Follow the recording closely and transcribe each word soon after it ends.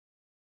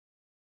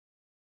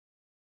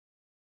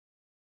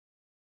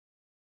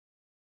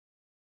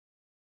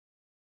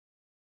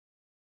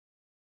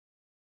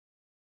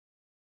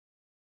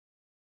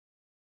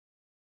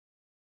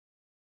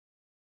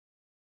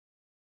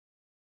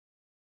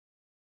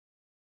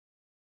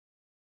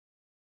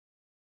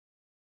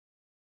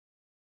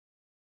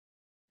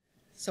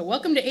So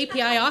welcome to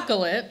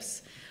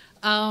API-ocalypse.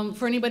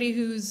 For anybody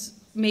who's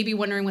maybe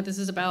wondering what this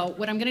is about,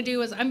 what I'm going to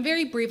do is I'm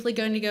very briefly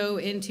going to go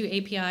into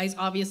APIs.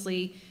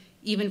 Obviously,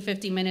 even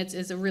 50 minutes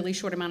is a really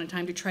short amount of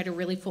time to try to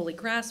really fully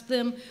grasp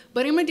them,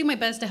 but I'm going to do my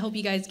best to help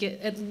you guys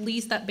get at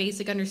least that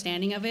basic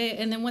understanding of it.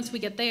 And then once we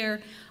get there,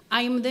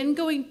 I am then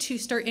going to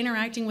start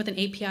interacting with an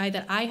API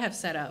that I have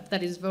set up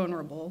that is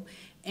vulnerable.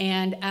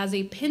 And as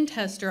a pen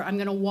tester, I'm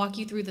going to walk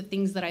you through the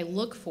things that I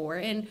look for.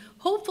 And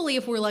hopefully,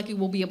 if we're lucky,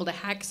 we'll be able to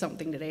hack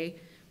something today.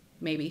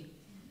 Maybe.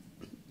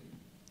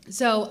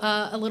 So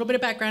a little bit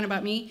of background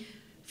about me.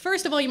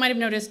 First of all, you might have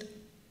noticed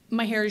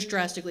my hair is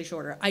drastically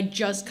shorter. I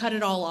just cut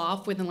it all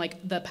off within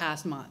like the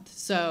past month.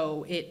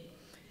 So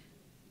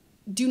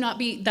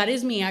that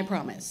is me, I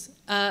promise.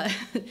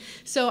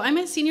 So I'm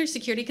a senior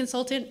security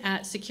consultant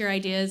at Secure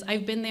Ideas.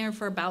 I've been there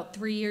for about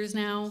 3 years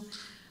now.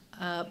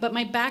 But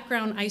my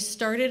background, I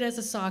started as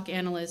a SOC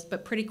analyst,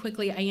 but pretty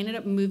quickly I ended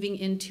up moving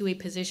into a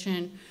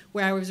position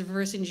where I was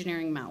reverse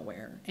engineering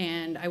malware.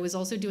 And I was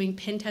also doing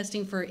pen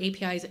testing for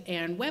APIs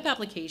and web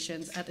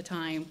applications at the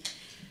time.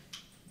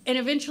 And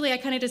eventually I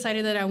kind of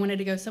decided that I wanted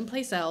to go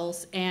someplace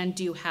else and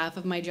do half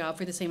of my job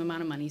for the same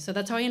amount of money. So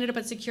that's how I ended up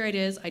at Secure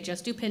Ideas. I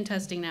just do pen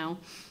testing now.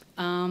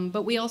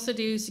 But we also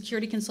do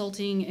security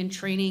consulting and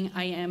training.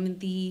 I am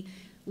the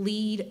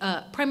lead,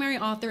 primary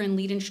author and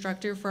lead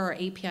instructor for our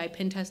API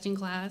pen testing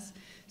class.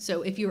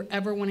 So if you're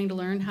ever wanting to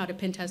learn how to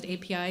pen test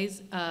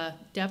APIs,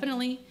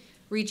 definitely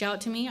reach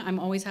out to me. I'm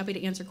always happy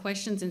to answer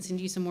questions and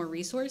send you some more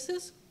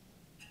resources.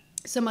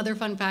 Some other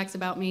fun facts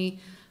about me,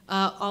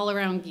 all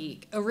around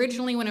geek.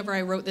 Originally, whenever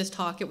I wrote this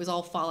talk, it was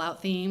all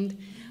Fallout themed,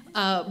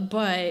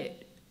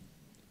 but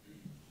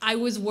I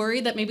was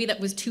worried that maybe that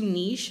was too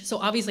niche. So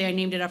obviously I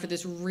named it after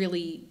this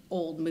really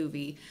old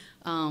movie.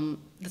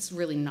 That's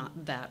really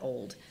not that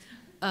old.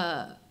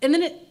 And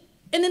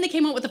then they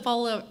came out with the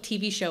Fallout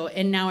TV show,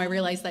 and now I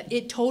realize that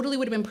it totally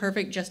would have been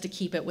perfect just to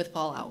keep it with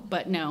Fallout.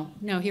 But no,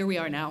 here we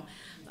are now.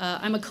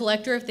 I'm a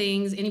collector of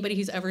things. Anybody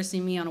who's ever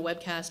seen me on a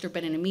webcast or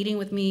been in a meeting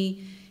with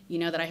me, you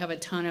know that I have a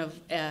ton of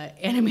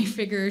anime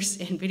figures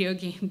and video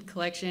game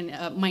collection.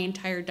 My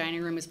entire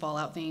dining room is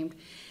Fallout themed.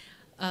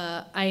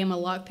 I am a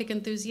lockpick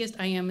enthusiast.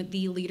 I am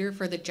the leader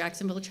for the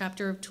Jacksonville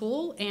chapter of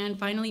Tool. And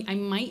finally, I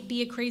might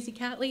be a crazy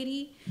cat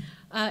lady.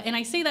 And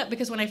I say that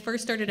because when I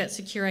first started at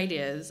Secure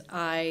Ideas,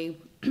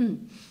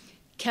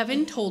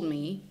 Kevin told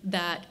me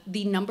that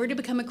the number to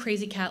become a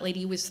crazy cat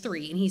lady was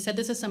 3. And he said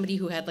this as somebody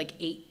who had like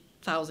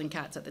 8,000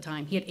 cats at the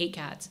time. He had 8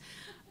 cats.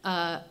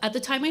 At the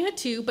time I had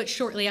 2, but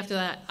shortly after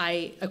that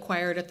I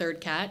acquired a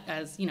 3rd cat,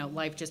 as you know,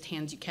 life just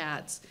hands you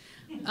cats.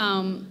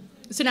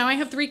 So now I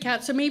have 3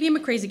 cats, so maybe I'm a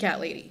crazy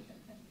cat lady.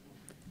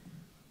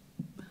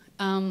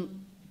 You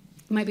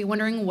might be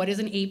wondering, what is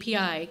an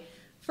API?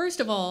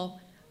 First of all,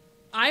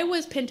 I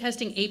was pen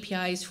testing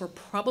APIs for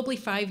probably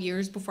 5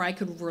 years before I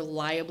could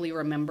reliably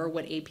remember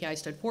what API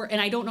stood for,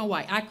 and I don't know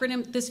why.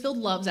 This field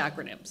loves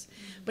acronyms,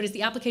 but it's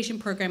the application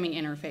programming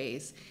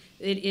interface.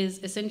 It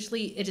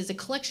is a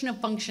collection of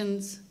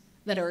functions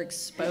that are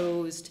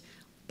exposed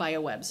by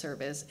a web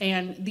service,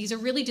 and these are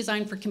really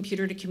designed for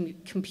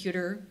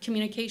computer-to-computer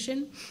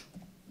communication.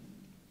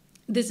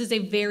 This is a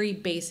very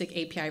basic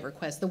API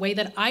request. The way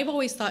that I've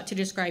always thought to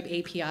describe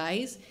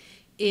APIs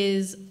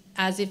is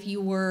as if you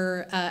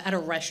were at a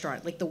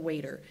restaurant, like the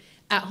waiter.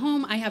 At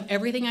home, I have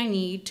everything I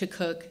need to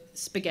cook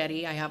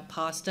spaghetti. I have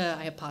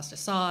pasta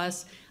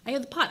sauce, I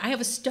have the pot, I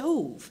have a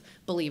stove,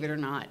 believe it or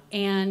not.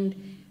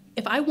 And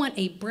if I want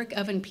a brick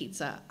oven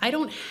pizza, I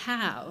don't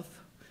have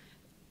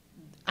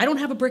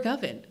a brick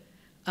oven.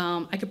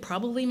 I could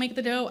probably make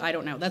the dough, I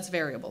don't know, that's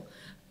variable.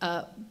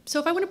 So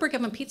if I want a brick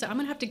oven pizza, I'm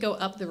gonna have to go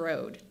up the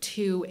road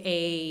to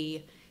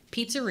a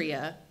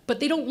pizzeria, but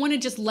they don't want to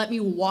just let me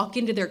walk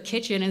into their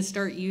kitchen and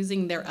start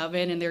using their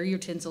oven and their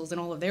utensils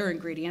and all of their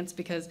ingredients,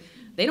 because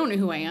they don't know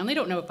who I am. They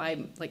don't know if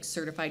I'm like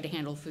certified to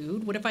handle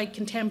food. What if I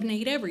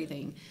contaminate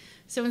everything?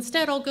 So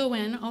instead, I'll go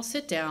in, I'll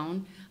sit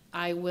down,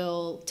 I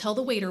will tell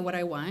the waiter what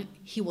I want.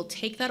 He will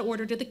take that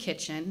order to the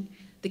kitchen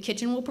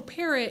will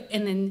prepare it,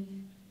 and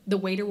then the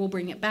waiter will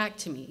bring it back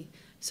to me.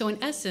 So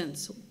in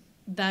essence,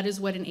 that is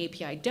what an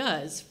API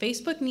does.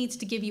 Facebook needs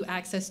to give you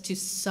access to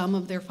some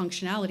of their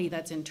functionality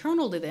that's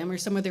internal to them or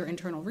some of their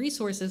internal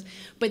resources,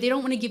 but they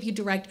don't want to give you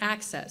direct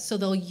access. So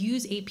they'll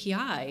use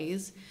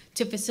APIs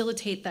to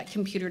facilitate that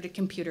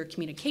computer-to-computer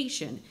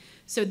communication.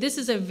 So this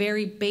is a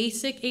very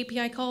basic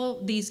API call.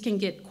 These can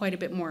get quite a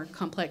bit more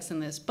complex than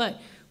this, but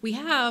we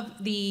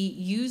have the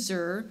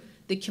user,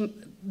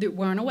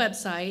 we're on a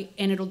website,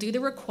 and it'll do the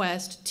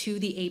request to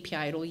the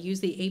API. It'll use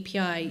the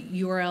API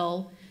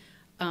URL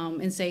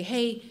and say,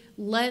 hey,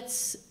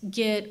 let's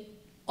get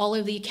all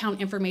of the account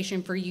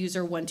information for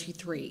user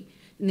 123.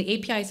 And the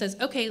API says,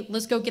 okay,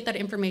 let's go get that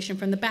information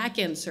from the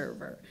backend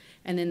server.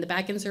 And then the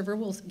backend server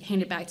will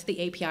hand it back to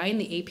the API, and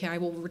the API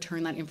will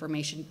return that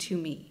information to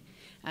me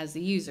as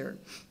the user.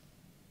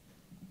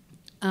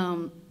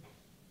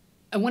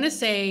 I want to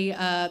say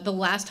the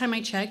last time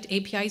I checked,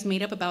 APIs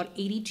made up about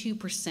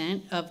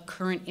 82% of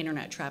current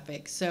internet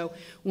traffic. So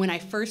when I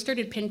first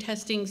started pen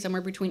testing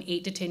somewhere between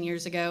 8 to 10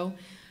 years ago,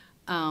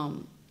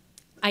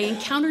 I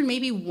encountered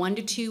maybe 1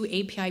 to 2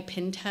 API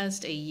pen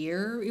tests a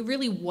year. It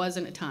really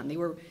wasn't a ton. They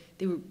were,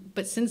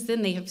 but since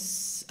then they have,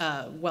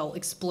 well,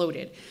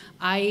 exploded.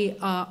 I,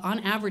 on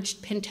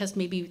average, pen test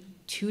maybe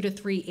 2 to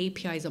 3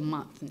 APIs a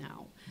month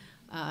now.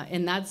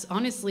 And that's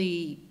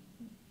honestly,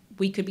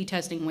 we could be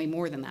testing way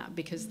more than that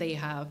because they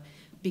have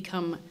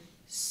become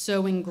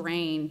so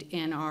ingrained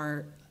in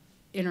our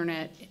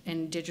internet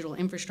and digital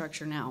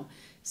infrastructure now.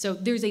 So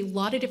there's a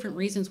lot of different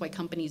reasons why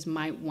companies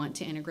might want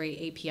to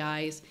integrate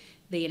APIs.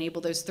 They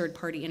enable those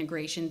third-party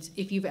integrations.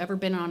 If you've ever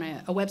been on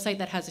a website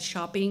that has a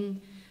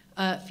shopping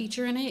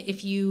feature in it,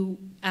 if you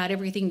add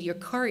everything to your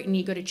cart and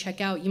you go to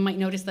checkout, you might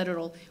notice that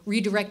it'll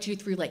redirect you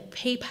through like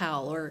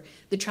PayPal, or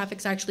the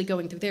traffic's actually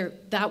going through there.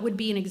 That would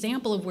be an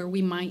example of where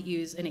we might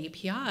use an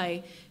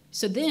API.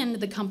 So then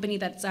the company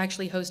that's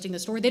actually hosting the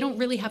store, they don't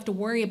really have to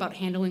worry about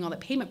handling all the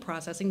payment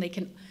processing. They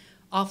can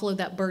offload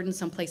that burden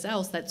someplace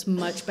else that's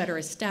much better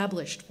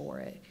established for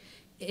it.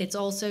 It's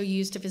also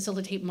used to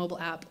facilitate mobile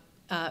app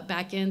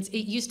backends.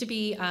 It used to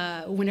be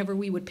whenever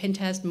we would pen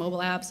test mobile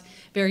apps,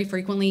 very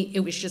frequently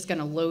it was just going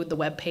to load the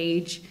web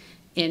page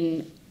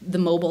in the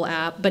mobile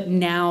app. But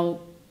now,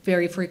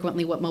 very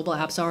frequently, what mobile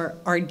apps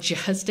are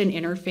just an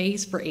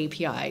interface for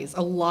APIs.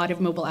 A lot of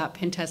mobile app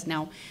pen tests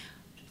now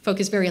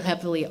focus very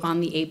heavily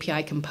on the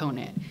API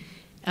component.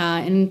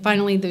 And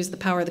finally, there's the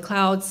power of the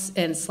clouds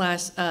and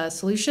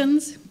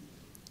solutions.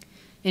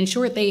 In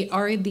short, they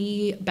are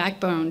the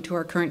backbone to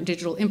our current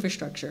digital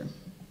infrastructure.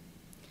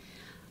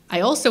 I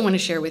also want to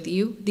share with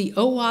you the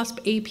OWASP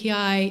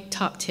API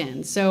Top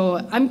 10.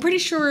 So I'm pretty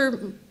sure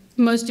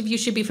most of you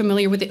should be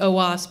familiar with the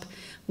OWASP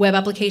Web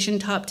Application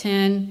Top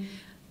 10.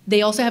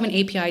 They also have an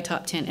API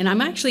Top 10. And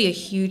I'm actually a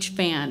huge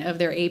fan of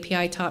their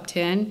API Top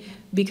 10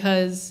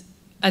 because,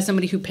 as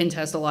somebody who pen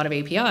tests a lot of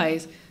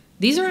APIs,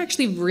 these are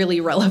actually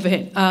really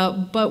relevant.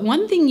 But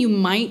one thing you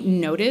might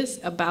notice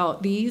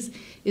about these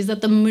is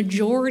that the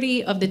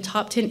majority of the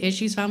top 10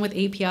 issues found with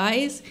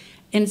APIs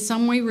in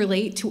some way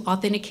relate to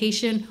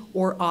authentication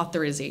or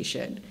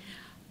authorization.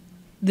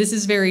 This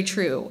is very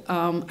true.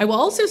 I will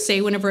also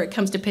say whenever it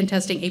comes to pen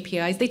testing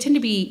APIs, they tend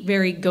to be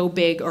very go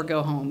big or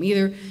go home.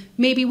 Either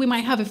maybe we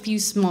might have a few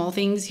small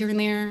things here and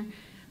there,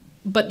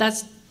 but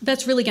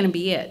that's really gonna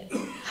be it.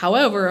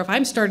 However, if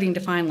I'm starting to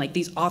find like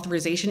these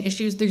authorization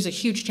issues, there's a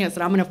huge chance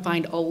that I'm gonna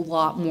find a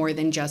lot more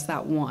than just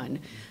that one,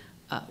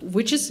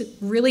 which is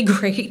really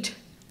great.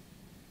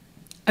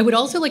 I would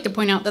also like to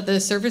point out that the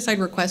server-side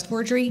request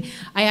forgery,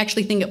 I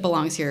actually think it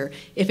belongs here.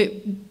 If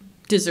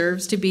it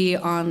deserves to be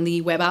on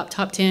the web app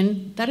top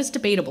 10, that is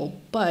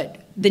debatable,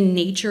 but the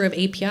nature of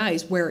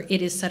APIs where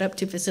it is set up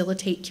to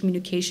facilitate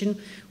communication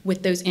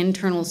with those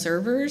internal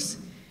servers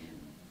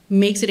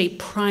makes it a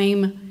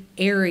prime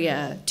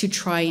area to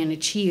try and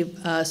achieve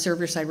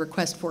server-side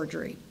request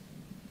forgery.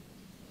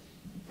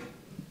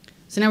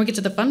 So now we get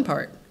to the fun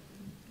part.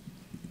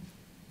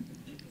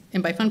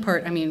 And by fun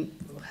part, I mean,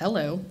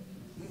 hello.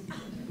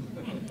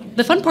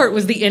 The fun part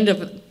was the end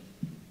of it.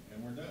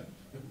 And we're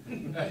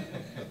done.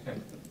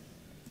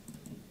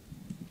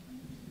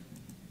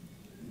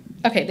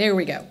 Okay, there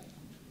we go.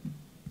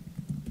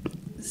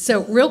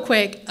 So real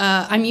quick,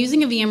 I'm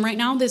using a VM right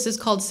now. This is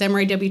called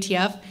Samurai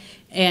WTF,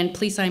 and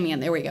please sign me in.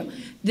 There we go.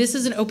 This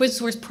is an open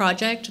source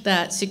project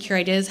that Secure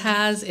Ideas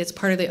has. It's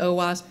part of the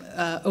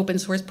OWASP open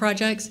source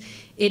projects.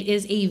 It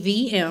is a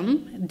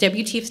VM.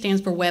 WTF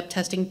stands for Web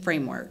Testing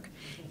Framework.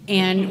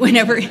 And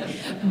whenever,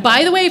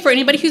 by the way, for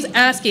anybody who's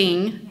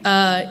asking,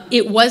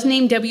 it was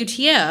named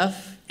WTF,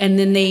 and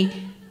then they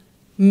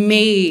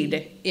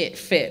made it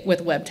fit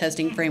with web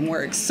testing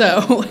frameworks.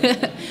 So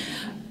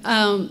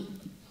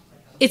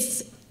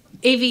it's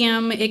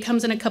AVM. It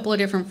comes in a couple of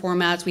different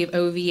formats. We have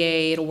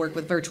OVA. It'll work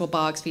with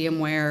VirtualBox,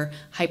 VMware,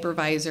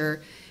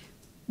 Hypervisor.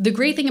 The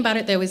great thing about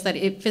it, though, is that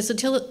it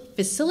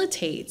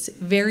facilitates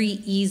very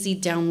easy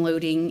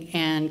downloading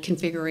and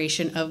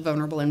configuration of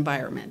vulnerable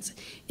environments.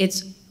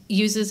 It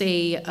uses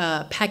a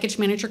package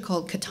manager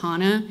called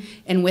Katana,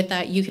 and with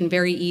that you can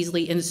very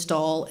easily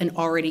install an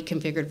already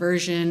configured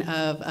version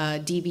of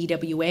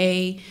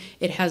DVWA.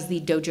 It has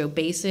the Dojo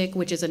Basic,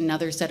 which is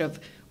another set of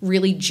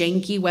really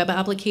janky web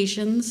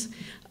applications,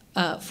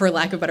 for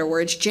lack of better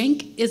words.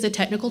 Jank is a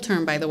technical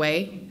term, by the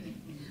way.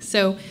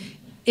 So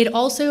it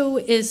also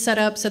is set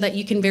up so that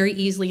you can very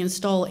easily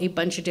install a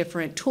bunch of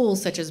different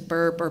tools such as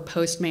Burp or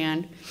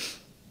Postman.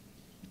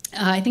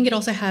 I think it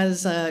also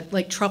has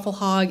like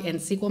Trufflehog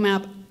and SQL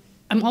Map.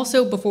 I'm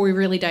also, before we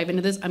really dive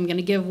into this, I'm going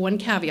to give one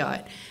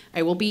caveat.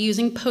 I will be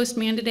using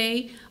Postman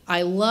today.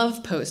 I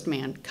love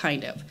Postman,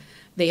 kind of.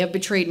 They have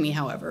betrayed me,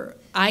 however.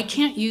 I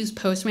can't use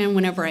Postman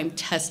whenever I'm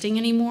testing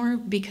anymore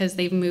because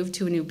they've moved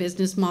to a new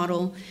business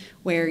model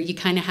where you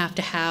kind of have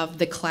to have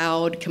the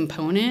cloud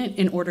component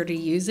in order to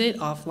use it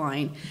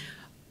offline.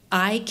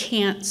 I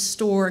can't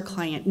store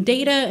client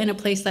data in a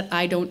place that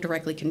I don't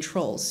directly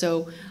control,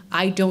 so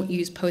I don't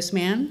use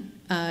Postman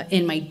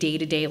in my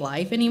day-to-day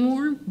life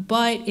anymore,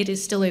 but it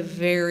is still a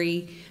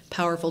very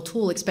powerful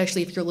tool,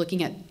 especially if you're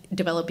looking at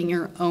developing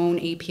your own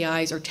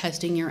APIs or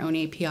testing your own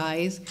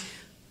APIs.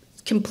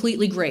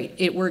 completely great.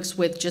 It works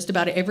with just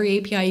about every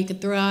API you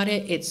could throw at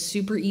it. It's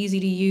super easy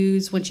to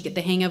use once you get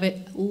the hang of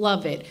it.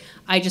 Love it.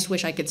 I just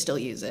wish I could still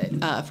use it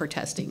for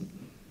testing.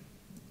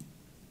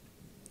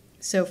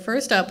 So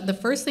first up, the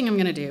first thing I'm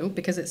going to do,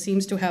 because it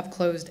seems to have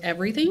closed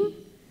everything.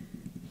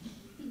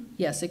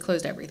 Yes, it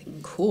closed everything.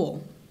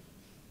 Cool.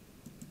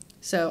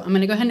 So I'm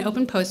going to go ahead and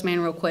open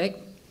Postman real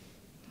quick,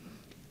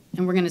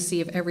 and we're going to see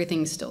if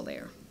everything's still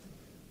there.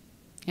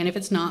 And if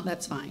it's not,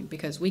 that's fine,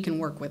 because we can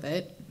work with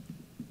it.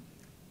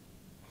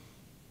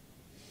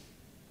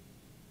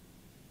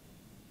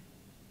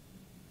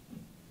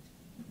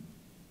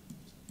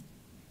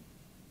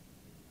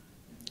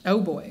 Oh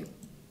boy.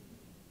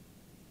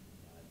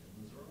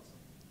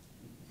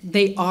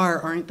 They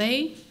are, aren't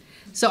they?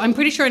 So I'm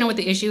pretty sure I know what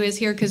the issue is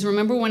here, because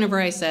remember whenever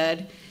I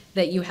said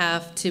that you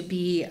have to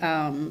be,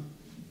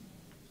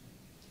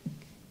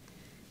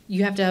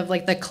 you have to have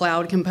like the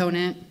cloud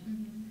component.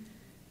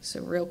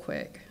 So real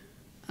quick,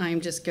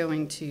 I'm just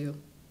going to,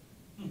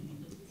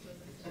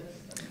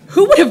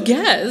 who would have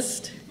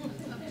guessed?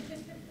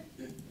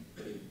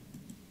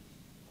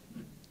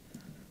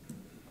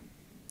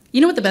 You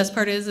know what the best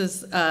part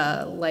is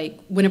like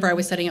whenever I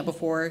was setting up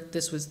before,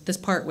 this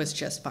part was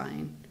just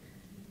fine.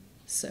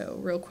 So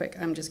real quick,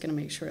 I'm just gonna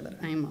make sure that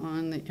I'm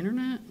on the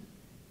internet.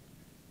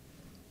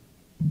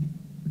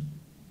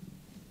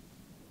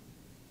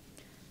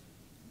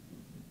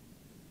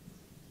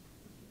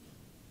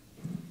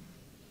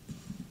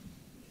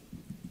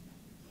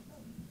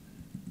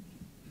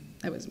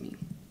 That was me.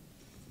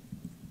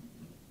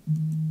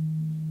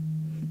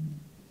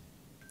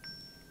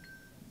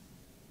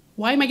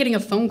 Why am I getting a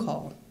phone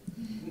call?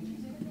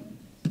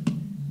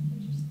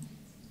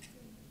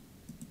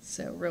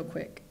 So real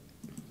quick.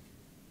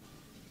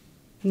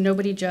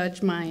 Nobody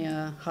judge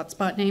my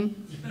hotspot name.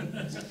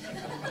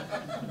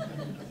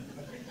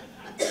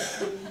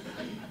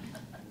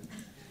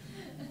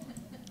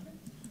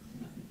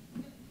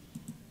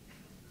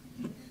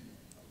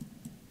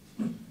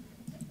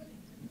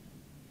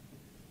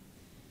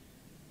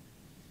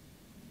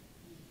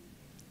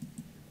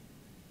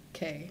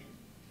 Okay.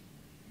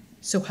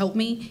 So help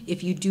me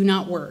if you do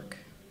not work.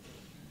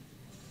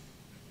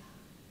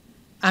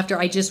 After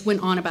I just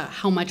went on about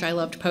how much I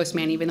loved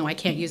Postman, even though I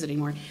can't use it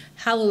anymore.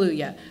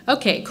 Hallelujah.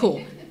 Okay,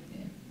 cool.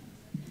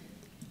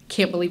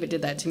 Can't believe it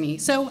did that to me.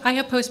 So I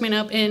have Postman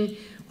up, and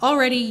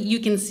already you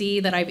can see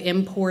that I've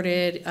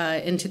imported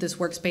into this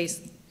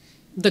workspace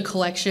the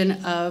collection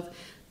of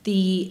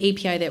the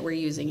API that we're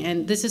using.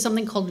 And this is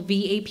something called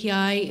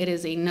VAPI. It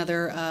is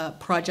another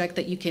project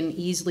that you can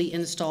easily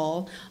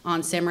install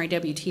on Samurai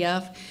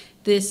WTF.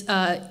 This,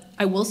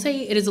 I will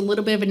say, it is a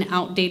little bit of an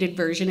outdated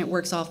version. It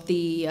works off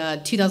the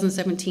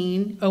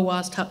 2017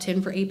 OWASP Top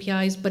 10 for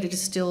APIs, but it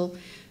is still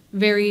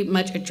very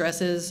much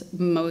addresses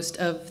most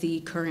of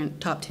the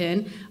current Top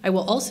 10. I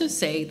will also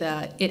say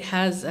that it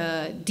has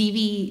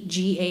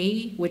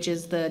DVGA, which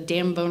is the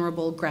Damn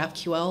Vulnerable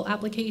GraphQL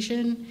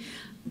application.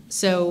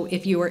 So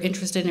if you are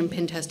interested in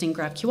pen testing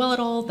GraphQL at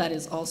all, that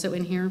is also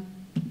in here.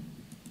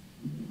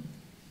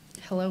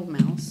 Hello,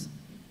 mouse.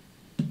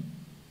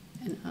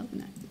 And up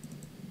next.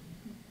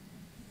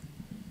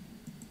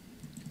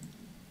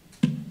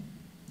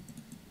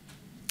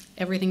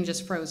 Everything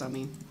just froze on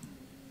me.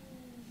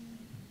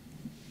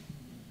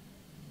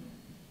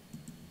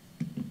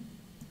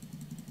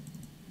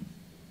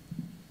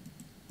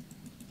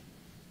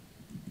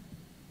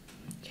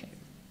 Okay.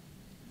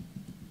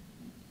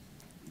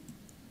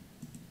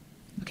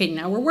 Okay,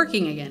 now we're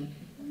working again.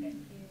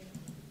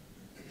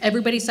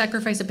 Everybody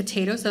sacrifice a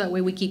potato so that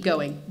way we keep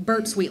going.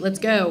 Burp Suite, let's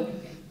go.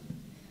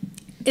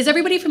 Is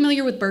everybody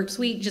familiar with Burp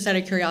Suite, just out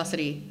of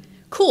curiosity?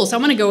 Cool, so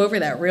I'm gonna go over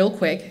that real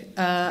quick.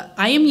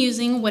 I am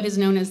using what is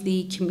known as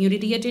the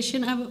community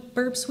edition of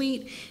Burp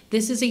Suite.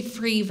 This is a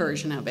free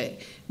version of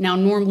it. Now,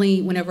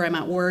 normally, whenever I'm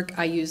at work,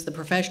 I use the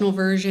professional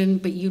version,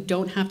 but you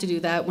don't have to do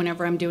that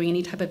whenever I'm doing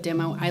any type of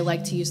demo. I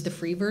like to use the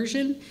free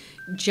version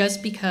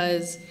just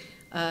because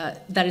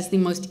that is the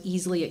most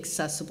easily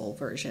accessible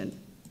version.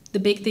 The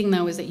big thing,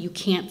 though, is that you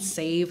can't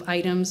save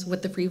items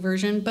with the free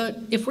version, but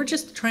if we're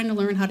just trying to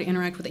learn how to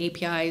interact with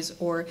APIs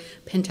or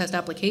pen test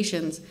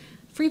applications,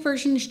 free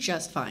version is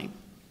just fine.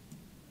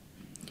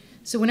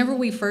 So whenever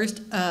we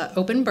first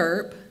open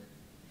Burp,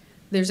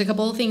 there's a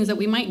couple of things that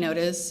we might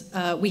notice.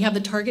 We have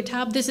the target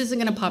tab. This isn't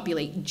gonna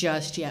populate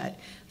just yet.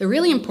 The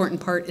really important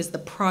part is the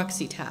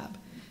proxy tab.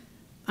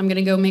 I'm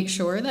gonna go make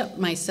sure that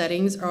my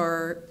settings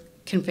are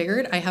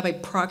configured. I have a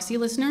proxy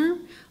listener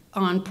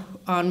on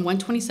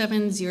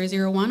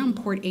 127.0.0.1 on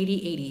port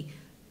 8080.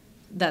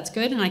 That's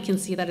good, and I can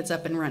see that it's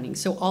up and running.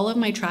 So all of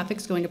my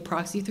traffic's going to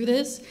proxy through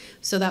this,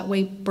 so that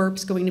way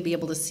Burp's going to be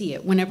able to see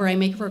it. Whenever I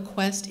make a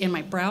request in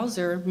my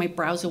browser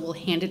will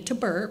hand it to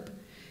Burp,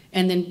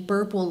 and then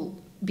Burp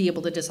will be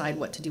able to decide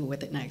what to do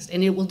with it next.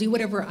 And it will do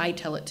whatever I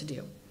tell it to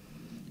do.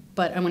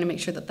 But I'm gonna make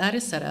sure that that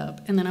is set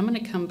up, and then I'm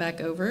gonna come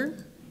back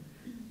over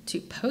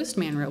to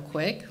Postman real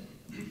quick,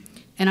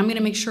 and I'm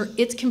gonna make sure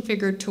it's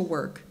configured to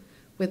work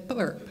with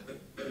Burp.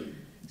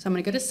 So I'm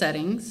gonna go to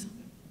Settings,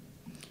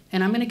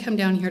 And I'm going to come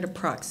down here to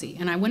proxy,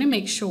 and I want to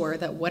make sure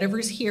that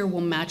whatever's here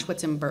will match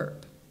what's in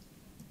burp.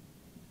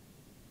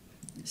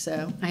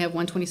 So I have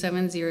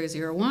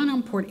 127.0.0.1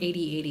 on port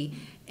 8080.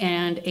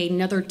 And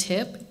another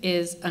tip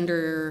is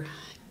under,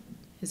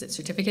 is it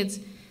certificates?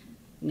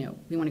 No,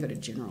 we want to go to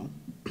general.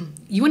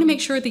 You want to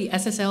make sure the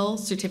SSL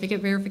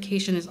certificate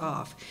verification is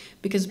off,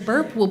 because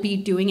burp will be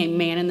doing a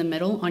man in the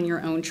middle on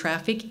your own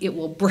traffic. It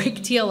will break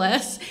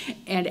TLS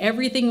and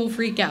everything will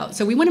freak out.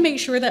 So we want to make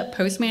sure that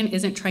Postman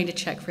isn't trying to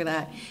check for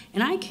that.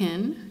 And I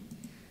can,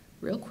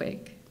 real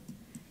quick,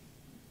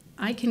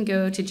 I can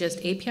go to just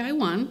API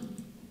 1.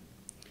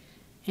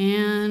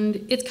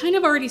 And it's kind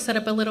of already set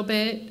up a little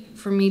bit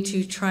for me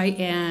to try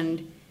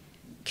and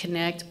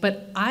connect,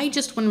 but I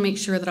just want to make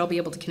sure that I'll be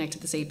able to connect to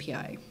this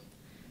API.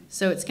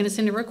 So it's going to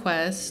send a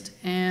request,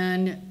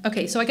 and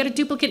okay, so I got a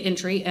duplicate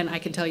entry, and I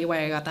can tell you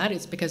why I got that.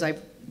 It's because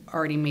I've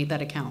already made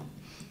that account.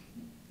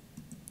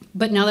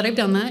 But now that I've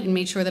done that and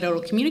made sure that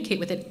it'll communicate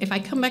with it, if I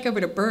come back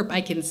over to burp, I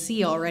can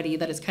see already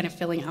that it's kind of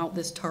filling out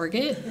this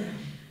target.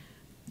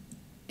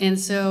 And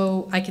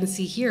so I can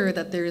see here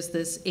that there's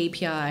this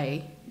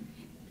API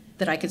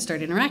that I could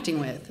start interacting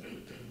with.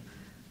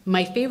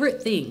 My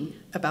favorite thing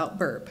about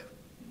burp,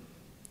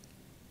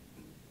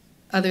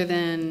 other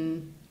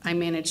than I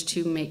managed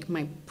to make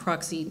my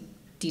proxy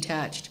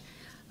detached,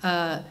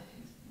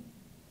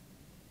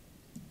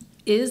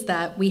 is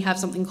that we have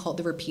something called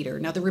the repeater.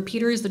 Now, the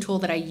repeater is the tool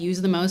that I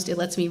use the most. It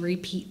lets me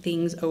repeat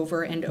things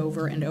over and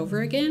over and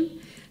over again.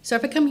 So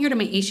if I come here to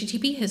my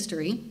HTTP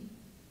history,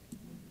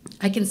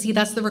 I can see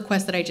that's the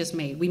request that I just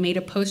made. We made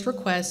a post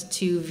request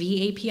to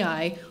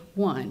VAPI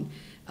 1.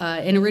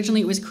 And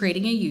originally it was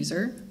creating a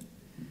user.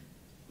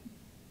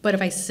 But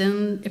if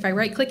I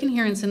right click in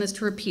here and send this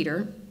to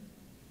repeater,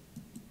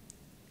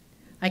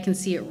 I can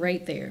see it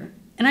right there.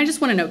 And I just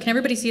want to know, can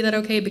everybody see that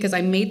okay? Because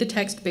I made the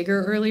text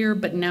bigger earlier,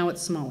 but now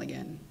it's small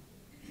again.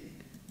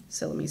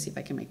 So let me see if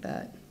I can make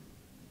that.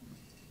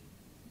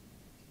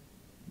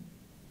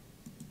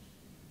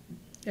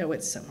 Oh,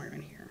 it's somewhere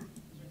in here.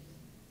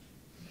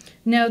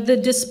 Now the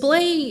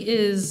display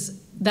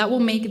that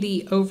will make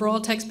the overall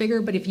text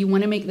bigger, but if you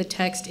want to make the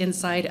text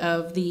inside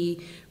of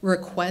the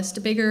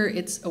request bigger,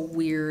 it's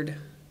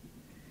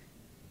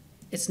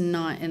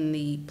not in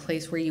the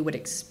place where you would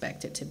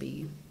expect it to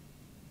be.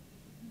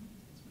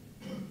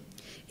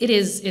 It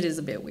is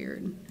a bit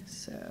weird.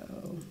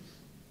 So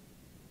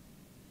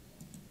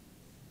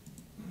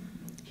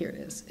here it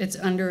is. It's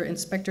under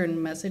inspector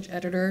and message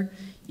editor.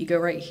 You go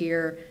right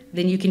here,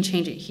 then you can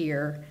change it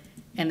here,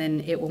 and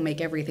then it will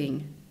make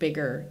everything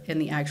bigger in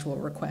the actual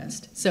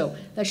request. So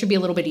that should be a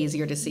little bit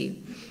easier to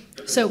see.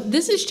 So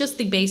this is just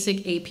the basic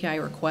API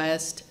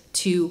request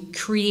to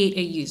create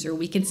a user.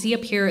 We can see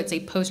up here it's a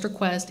post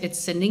request. It's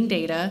sending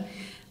data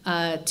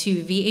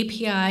to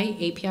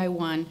VAPI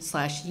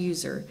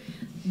API1/user.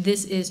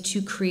 This is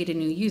to create a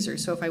new user.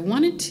 So if I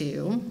wanted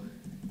to,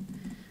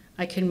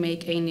 I can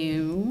make a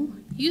new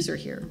user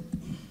here.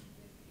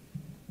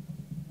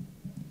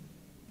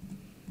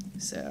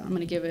 So I'm going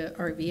to give it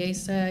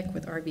RVAsec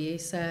with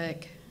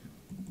RVAsec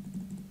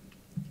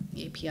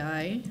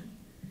API.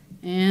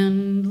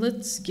 And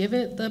let's give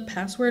it the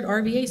password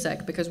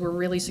RVAsec because we're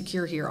really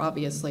secure here,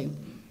 obviously.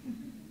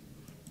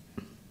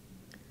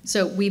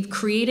 So we've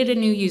created a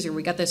new user.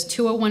 We got this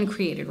 201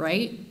 created,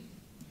 right?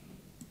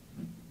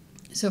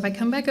 So if I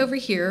come back over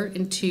here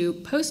into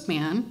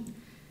Postman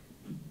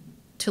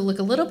to look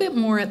a little bit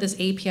more at this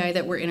API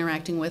that we're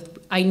interacting with,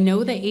 I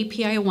know that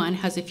API 1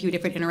 has a few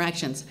different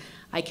interactions.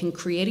 I can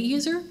create a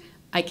user,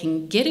 I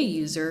can get a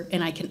user,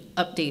 and I can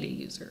update a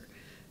user.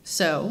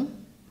 So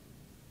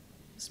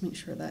let's make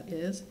sure that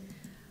is.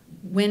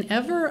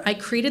 Whenever I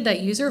created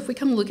that user, if we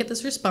come look at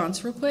this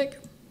response real quick,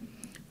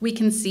 we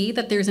can see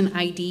that there's an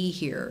ID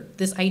here.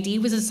 This ID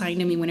was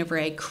assigned to me whenever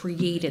I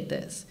created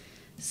this.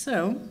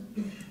 So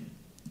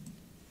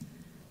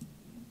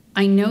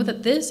I know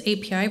that this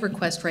API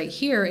request right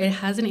here, it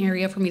has an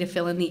area for me to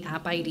fill in the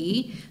app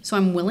ID. So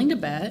I'm willing to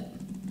bet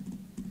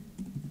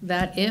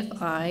that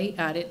if I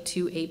add it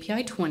to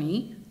API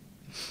 20,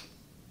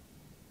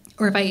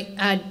 or if I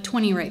add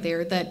 20 right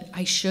there, that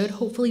I should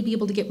hopefully be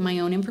able to get my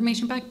own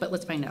information back, but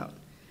let's find out.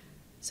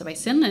 So if I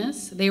send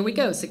this, there we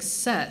go,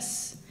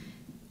 success.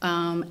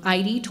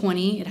 ID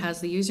 20, it has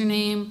the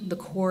username, the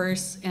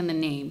course, and the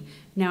name.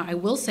 Now I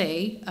will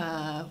say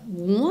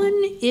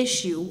one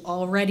issue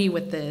already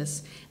with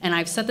this, and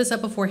I've set this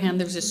up beforehand,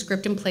 there's a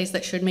script in place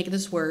that should make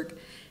this work,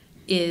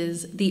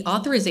 is the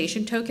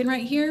authorization token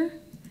right here.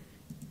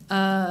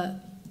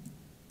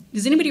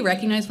 Does anybody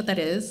recognize what that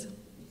is?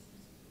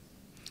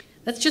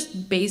 That's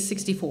just base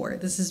 64.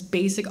 This is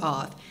basic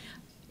auth.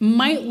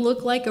 Might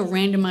look like a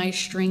randomized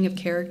string of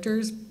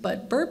characters,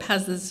 but Burp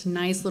has this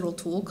nice little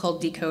tool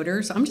called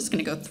decoder. So I'm just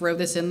gonna go throw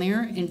this in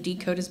there and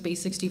decode as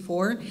base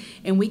 64.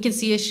 And we can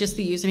see it's just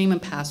the username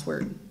and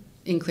password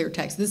in clear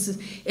text.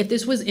 If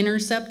this was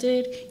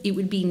intercepted, it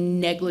would be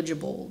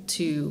negligible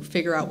to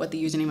figure out what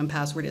the username and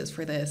password is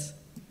for this.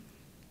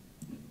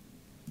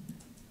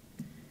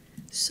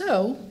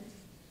 So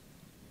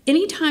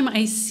anytime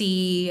I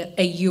see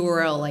a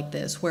URL like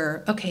this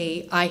where,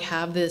 okay, I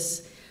have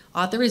this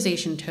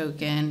authorization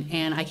token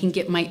and I can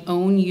get my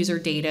own user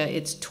data,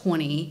 it's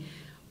 20,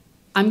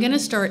 I'm gonna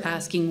start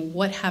asking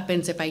what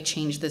happens if I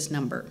change this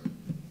number.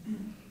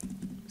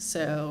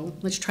 So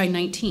let's try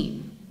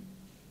 19.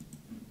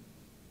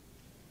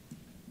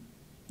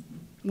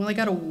 Well, I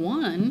got a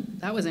 1,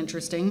 that was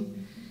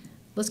interesting.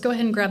 Let's go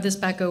ahead and grab this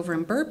back over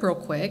and burp real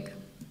quick,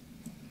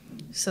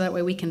 so that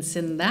way we can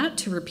send that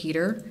to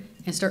repeater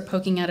and start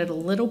poking at it a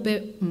little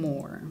bit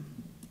more.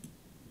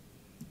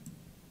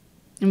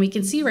 And we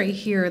can see right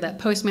here that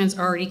Postman's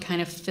already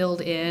kind of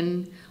filled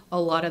in a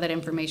lot of that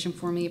information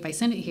for me. If I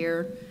send it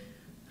here,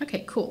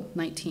 okay, cool,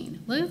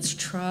 19. Let's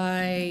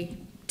try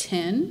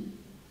 10.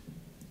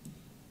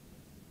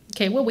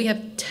 Okay, well, we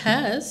have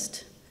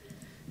test.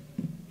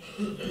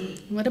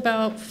 What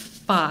about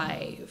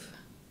 5?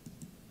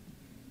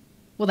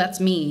 Well, that's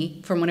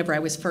me from whenever I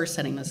was first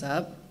setting this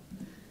up.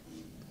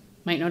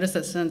 Might notice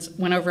that since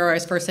whenever I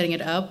was first setting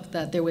it up,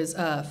 that there was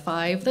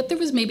 5, that there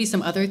was maybe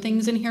some other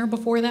things in here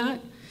before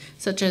that,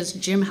 such as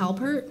Jim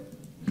Halpert.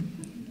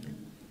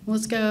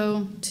 Let's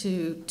go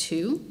to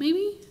 2,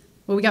 maybe?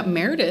 Well, we got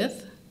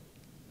Meredith.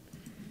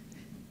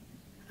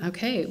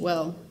 Okay,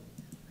 well,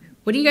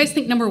 what do you guys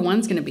think number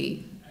 1's gonna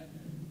be?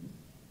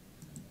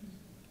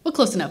 Well,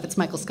 close enough, it's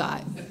Michael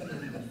Scott.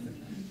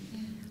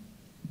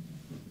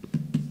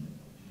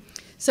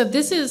 So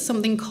this is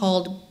something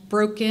called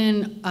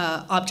broken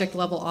object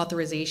level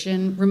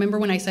authorization. Remember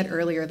when I said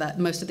earlier that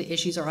most of the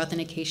issues are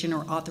authentication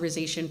or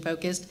authorization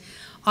focused?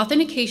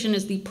 Authentication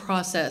is the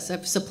process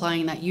of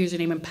supplying that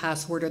username and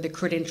password or the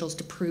credentials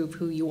to prove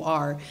who you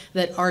are.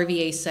 That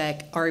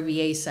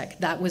RVAsec,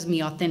 that was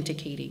me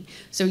authenticating.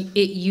 So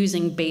it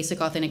using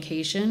basic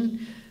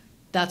authentication,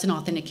 that's an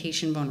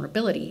authentication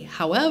vulnerability.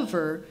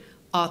 However,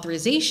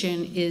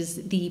 authorization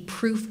is the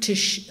proof to,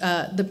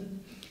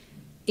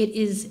 it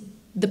is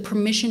the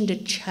permission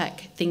to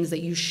check things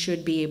that you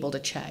should be able to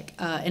check.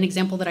 An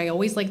example that I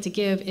always like to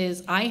give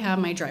is I have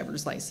my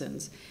driver's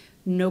license.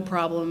 No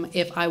problem.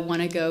 If I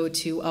want to go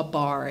to a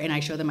bar and I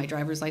show them my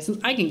driver's license,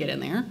 I can get in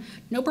there.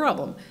 No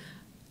problem.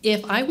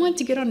 If I want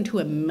to get onto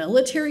a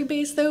military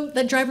base, though,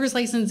 that driver's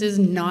license is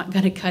not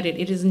going to cut it.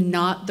 It is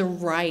not the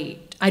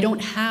right. I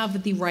don't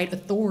have the right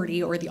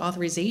authority or the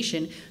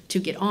authorization to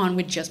get on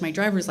with just my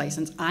driver's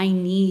license. I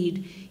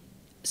need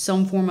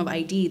some form of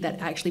ID that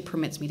actually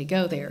permits me to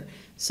go there.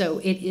 So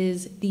it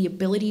is the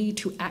ability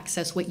to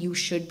access what you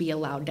should be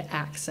allowed to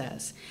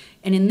access.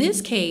 And in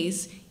this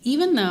case,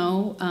 even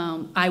though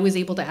I was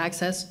able to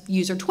access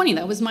user 20,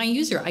 that was my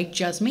user, I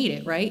just made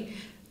it, right?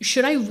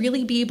 Should I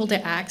really be able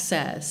to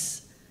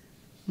access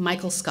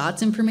Michael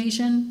Scott's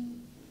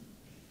information?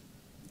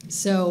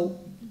 So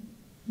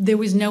there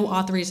was no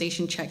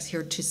authorization checks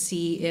here to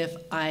see if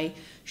I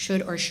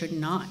should or should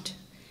not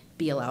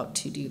be allowed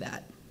to do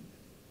that.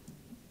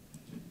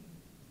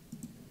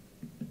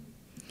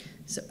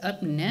 So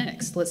up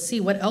next, let's see,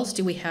 what else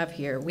do we have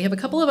here? We have a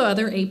couple of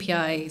other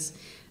APIs,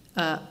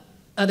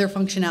 other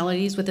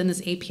functionalities within this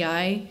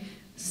API.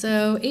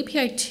 So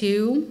API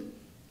 2,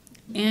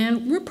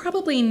 and we're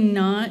probably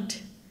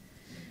not,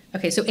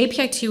 okay, so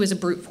API 2 is a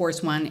brute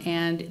force one,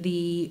 and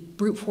the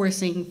brute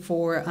forcing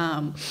for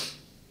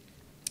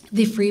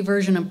the free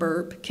version of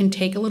burp can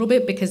take a little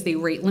bit because they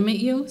rate limit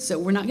you. So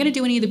we're not gonna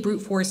do any of the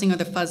brute forcing or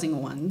the fuzzing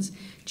ones,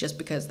 just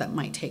because that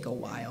might take a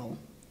while.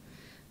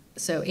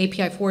 So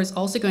API 4 is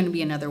also going to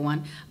be another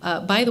one.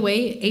 By the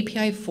way,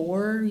 API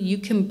 4, you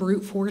can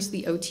brute force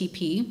the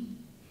OTP.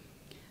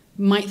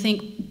 Might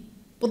think,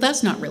 well,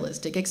 that's not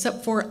realistic,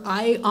 except for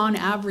I, on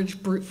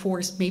average, brute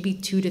force maybe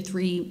 2 to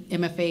 3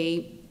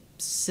 MFA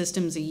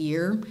systems a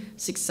year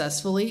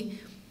successfully.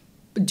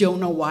 Don't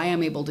know why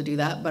I'm able to do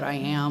that, but I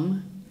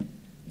am.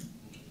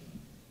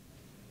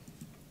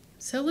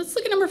 So let's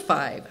look at number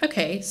 5.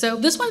 Okay, so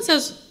this one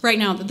says right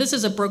now that this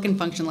is a broken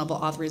function level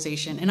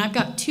authorization, and I've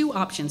got 2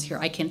 options here.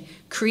 I can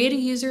create a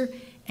user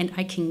and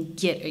I can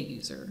get a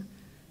user.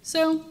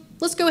 So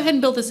let's go ahead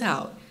and build this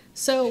out.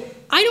 So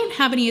I don't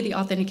have any of the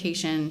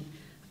authentication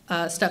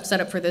stuff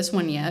set up for this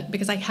one yet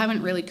because I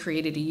haven't really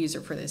created a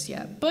user for this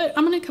yet. But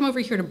I'm gonna come over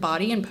here to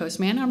body and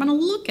Postman, and I'm gonna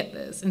look at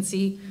this and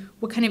see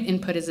what kind of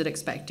input is it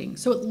expecting.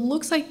 So it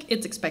looks like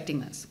it's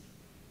expecting this.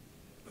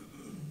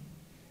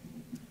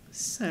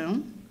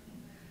 So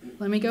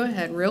let me go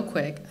ahead real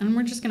quick, and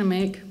we're just gonna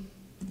make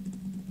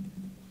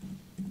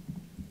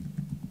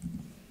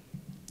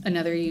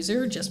another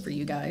user just for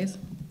you guys.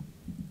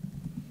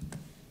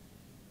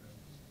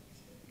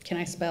 Can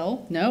I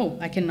spell? No,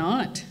 I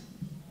cannot.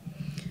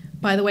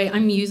 By the way,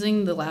 I'm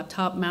using the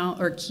laptop mouse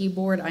or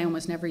keyboard. I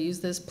almost never use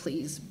this.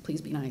 Please,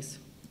 please be nice.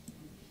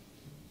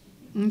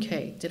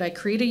 Okay, did I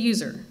create a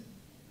user?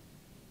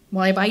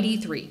 Well, I have ID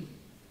 3.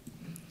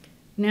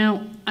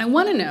 Now, I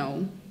wanna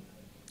know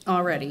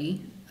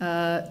already,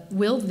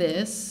 will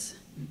this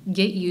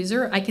get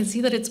user? I can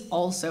see that it's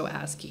also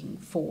asking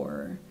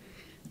for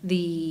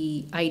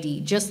the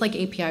ID, just like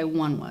API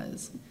 1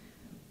 was.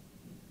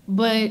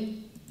 But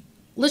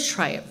let's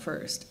try it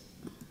first.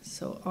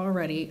 So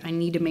already I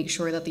need to make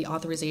sure that the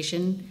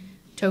authorization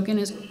token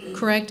is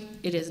correct.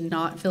 It is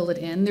not filled it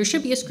in. There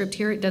should be a script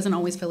here. It doesn't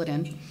always fill it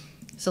in.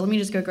 So let me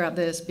just go grab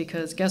this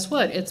because guess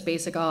what? It's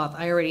basic auth.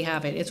 I already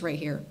have it. It's right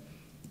here.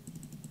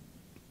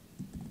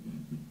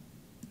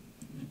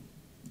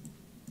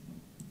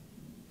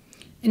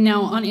 And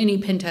now on any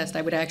pen test,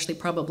 I would actually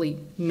probably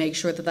make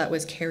sure that that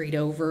was carried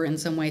over in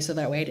some way so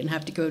that way I didn't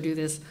have to go do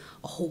this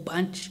a whole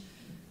bunch.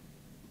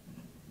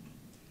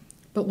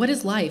 But what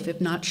is life if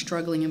not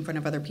struggling in front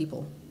of other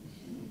people?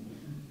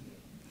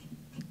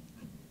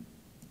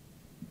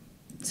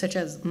 Such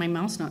as my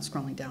mouse not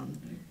scrolling down.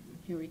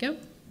 Here we go.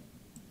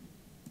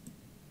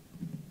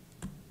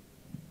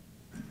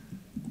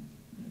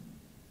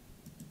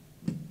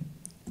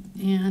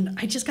 And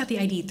I just got the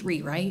ID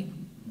 3, right?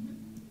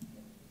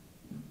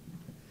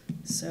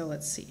 So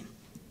let's see.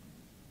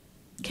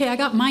 Okay, I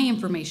got my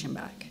information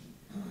back.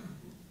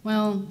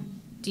 Well,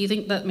 do you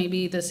think that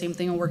maybe the same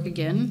thing will work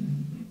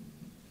again?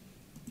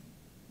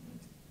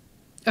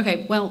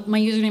 Okay, well, my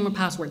username or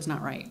password's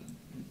not right.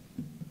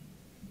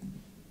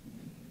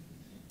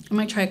 I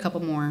might try a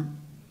couple more.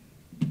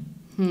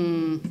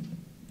 Maybe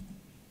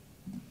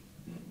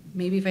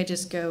if I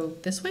just go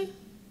this way?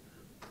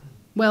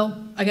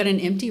 Well, I got an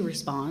empty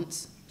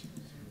response,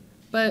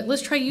 but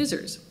let's try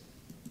users.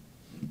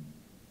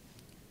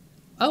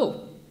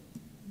 Oh,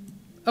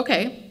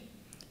 okay.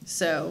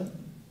 So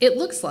it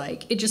looks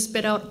like it just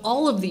spit out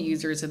all of the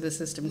users of the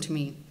system to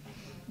me.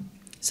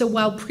 So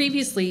while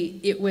previously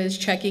it was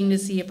checking to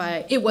see if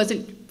it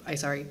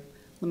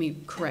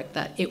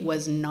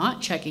was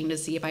not checking to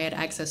see if I had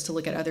access to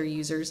look at other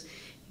users.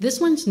 This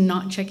one's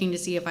not checking to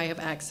see if I have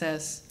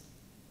access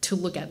to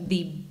look at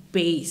the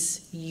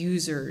base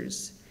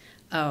users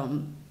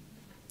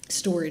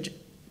storage.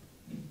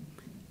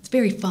 It's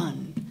very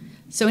fun.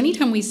 So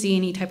anytime we see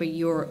any type of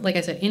like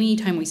I said,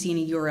 anytime we see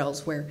any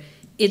URLs where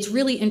it's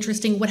really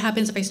interesting, what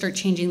happens if I start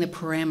changing the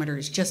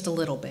parameters just a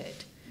little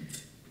bit?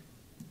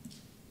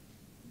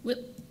 So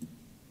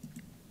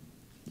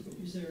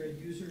is there a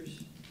users,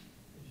 is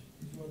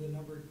one of the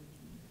numbered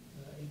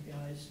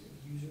APIs,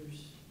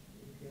 users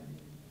API?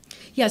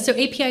 Yeah, so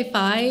API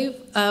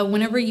 5,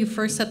 whenever you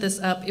first set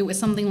this up, it was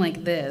something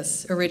like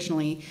this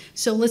originally.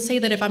 So let's say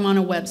that if I'm on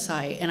a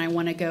website and I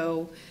want to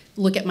go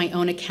look at my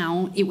own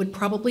account, it would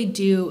probably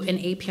do an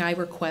API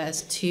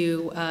request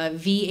to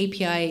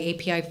vAPI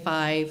API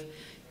 5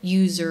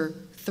 user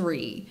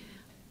 3.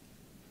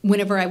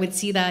 Whenever I would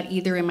see that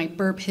either in my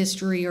burp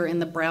history or in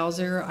the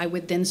browser, I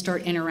would then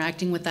start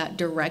interacting with that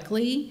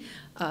directly.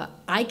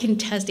 I can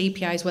test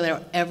APIs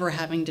without ever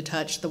having to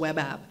touch the web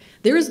app.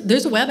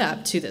 There's a web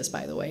app to this,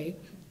 by the way.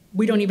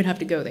 We don't even have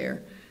to go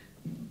there.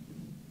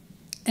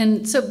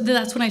 And so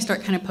that's when I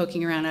start kind of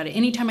poking around at it.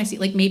 Anytime I see,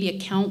 like maybe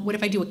account, what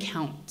if I do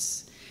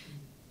accounts?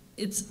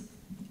 It's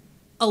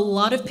a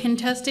lot of pen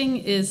testing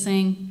is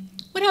saying,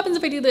 what happens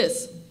if I do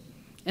this?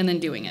 And then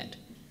doing it.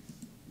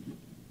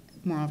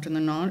 More often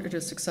than not, it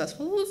is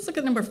successful. Let's look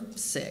at number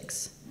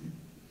 6.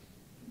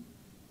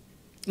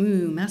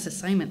 Ooh, mass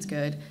assignment's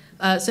good.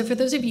 So for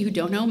those of you who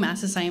don't know,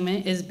 mass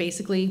assignment is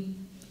basically,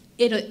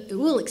 it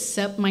will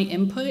accept my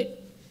input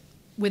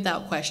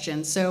without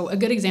question. So a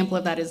good example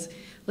of that is,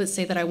 let's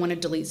say that I want to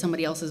delete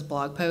somebody else's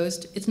blog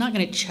post. It's not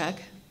going to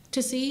check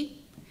to see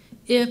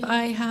if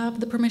I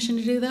have the permission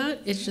to do that.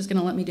 It's just going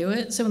to let me do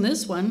it. So in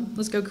this one,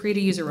 let's go create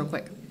a user real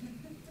quick.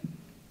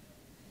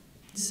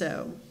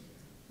 So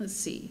let's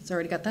see. It's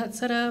already got that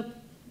set up.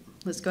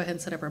 Let's go ahead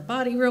and set up our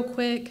body real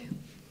quick.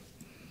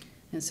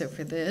 And so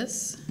for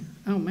this,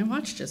 oh, my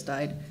watch just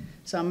died.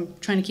 So I'm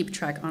trying to keep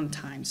track on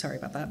time. Sorry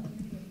about that.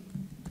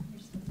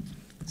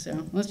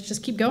 So let's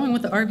just keep going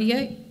with the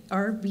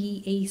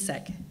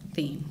RVAsec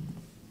theme.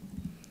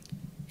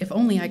 If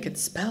only I could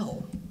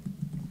spell.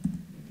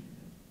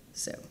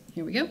 So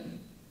here we go.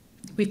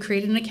 We've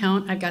created an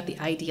account. I've got the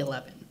ID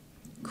 11.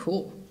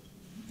 Cool.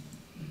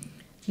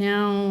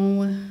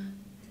 Now,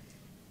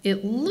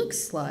 it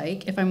looks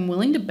like, if I'm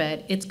willing to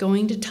bet, it's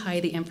going to tie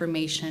the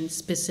information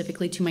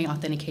specifically to my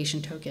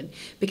authentication token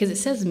because it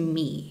says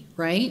me,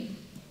 right?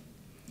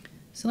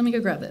 So let me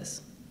go grab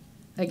this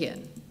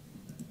again.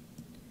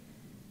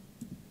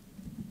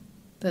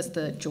 That's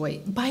the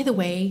joy. By the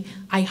way,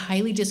 I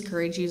highly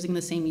discourage using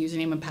the same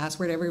username and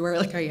password everywhere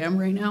like I am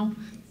right now.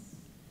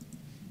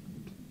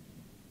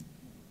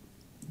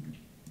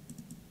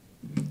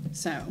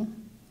 So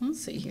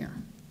let's see here.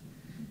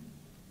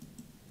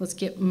 Let's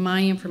get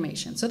my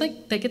information. So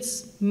that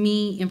gets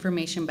me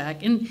information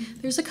back. And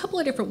there's a couple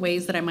of different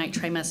ways that I might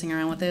try messing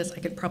around with this. I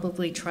could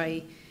probably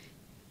try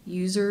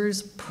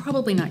users.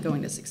 Probably not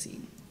going to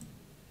succeed.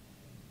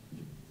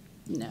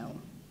 No.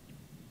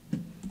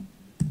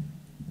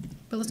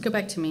 But let's go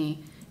back to me.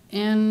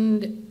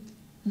 And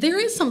there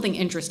is something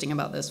interesting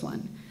about this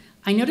one.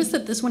 I noticed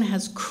that this one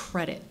has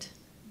credit.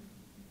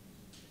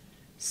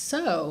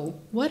 So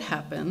what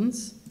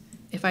happens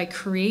if I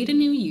create a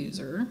new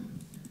user,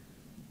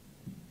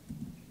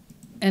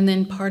 and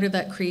then part of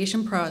that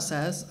creation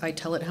process, I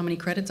tell it how many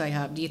credits I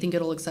have? Do you think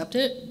it'll accept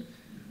it?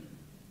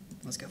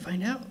 Let's go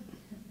find out.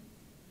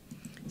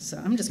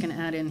 So I'm just going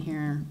to add in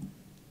here,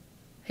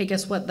 hey,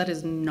 guess what? That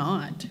is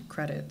not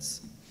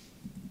credits.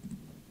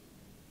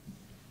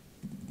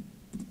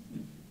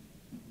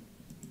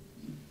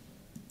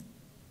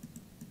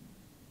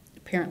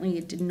 Apparently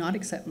it did not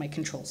accept my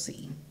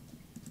Control-C.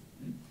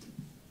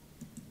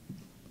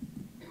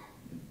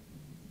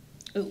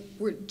 Oh,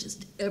 we're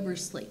just ever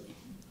slightly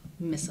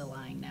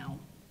misaligned now.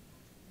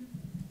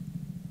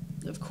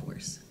 Of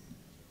course.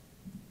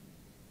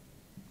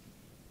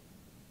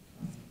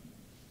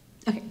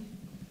 Okay.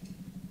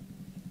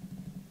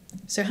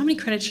 So how many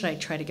credits should I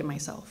try to give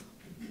myself?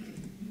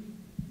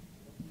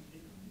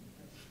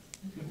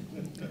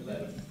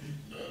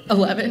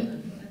 11?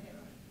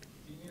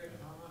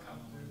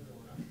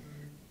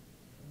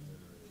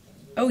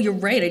 Oh, you're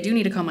right. I do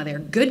need a comma there.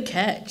 Good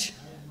catch.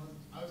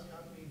 I was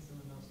copying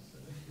someone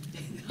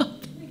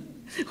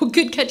else's. Well,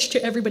 good catch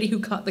to everybody who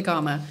caught the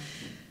comma.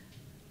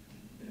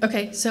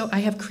 Okay, so I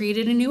have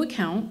created a new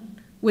account,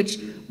 which,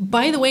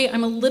 by the way,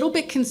 I'm a little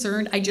bit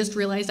concerned. I just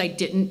realized I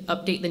didn't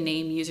update the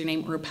name,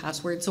 username, or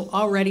password. So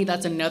already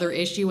that's another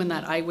issue in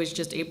that I was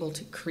just able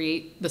to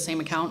create the same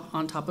account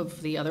on top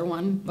of the other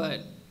one,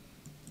 but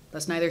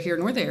that's neither here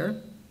nor there.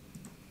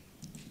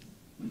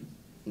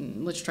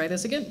 Let's try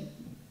this again.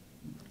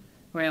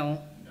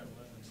 Well,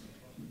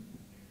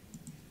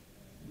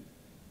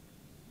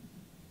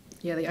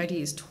 yeah, the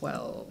ID is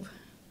 12.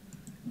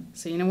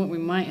 So you know what we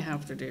might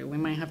have to do? We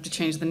might have to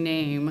change the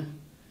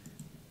name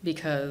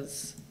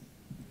because,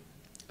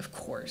 of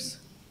course.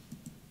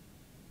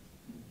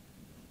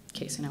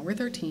 Okay, so now we're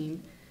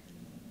 13.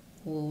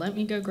 Let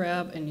me go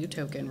grab a new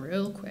token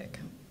real quick.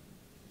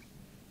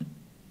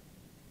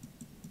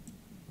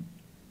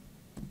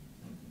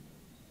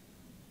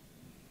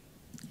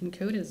 And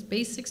code is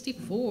base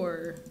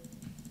 64.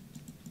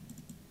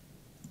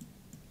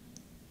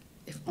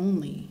 If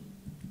only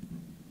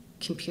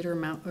computer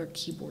mouse or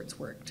keyboards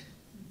worked.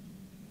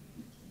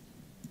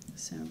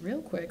 So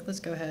real quick, let's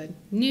go ahead.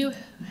 New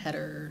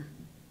header.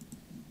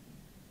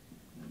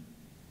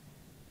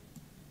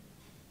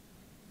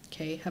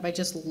 Okay, have I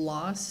just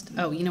lost?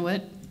 Oh, you know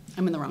what?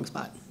 I'm in the wrong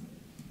spot.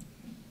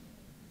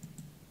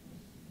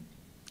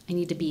 I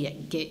need to be a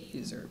get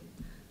user,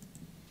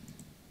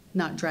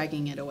 not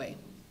dragging it away.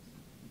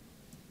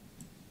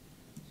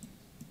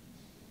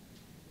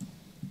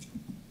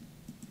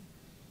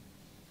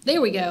 There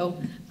we go.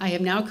 I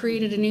have now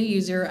created a new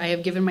user. I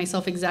have given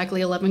myself exactly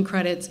 11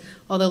 credits,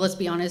 although let's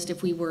be honest,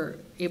 if we were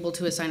able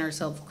to assign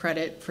ourselves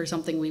credit for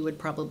something, we would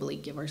probably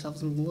give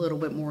ourselves a little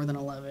bit more than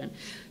 11.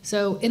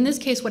 So in this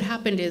case, what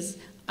happened is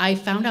I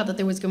found out that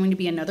there was going to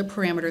be another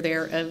parameter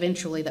there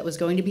eventually that was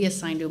going to be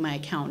assigned to my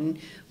account. And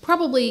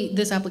probably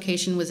this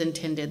application was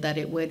intended that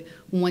it would,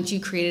 once you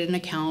created an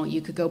account,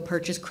 you could go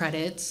purchase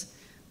credits,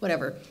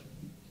 whatever.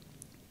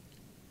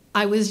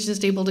 I was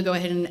just able to go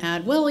ahead and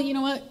add, well, you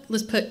know what,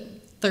 let's put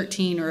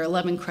 13 or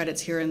 11 credits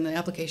here, and the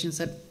application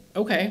said,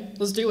 okay,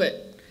 let's do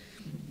it.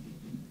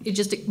 It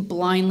just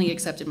blindly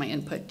accepted my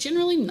input.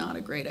 Generally not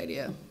a great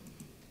idea.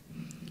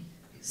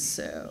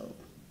 So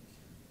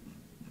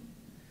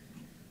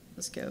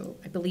let's go,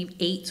 I believe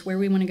 8's where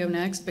we want to go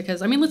next,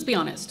 because, I mean, let's be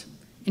honest,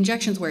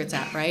 injection's where it's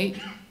at, right?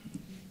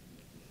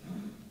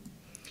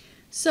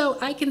 So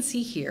I can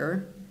see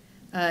here,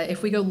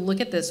 if we go look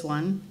at this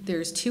one,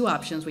 there's two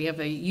options. We have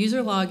a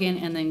user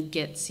login and then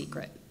get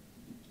secret.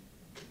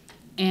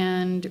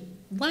 And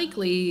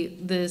likely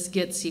this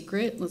get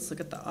secret, let's look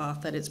at the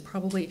auth that it's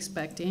probably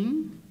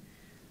expecting.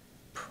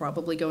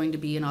 Probably going to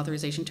be an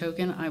authorization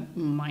token. I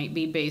might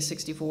be base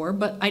 64,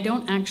 but I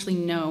don't actually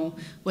know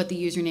what the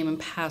username and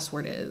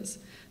password is.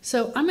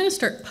 So I'm gonna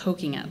start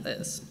poking at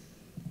this.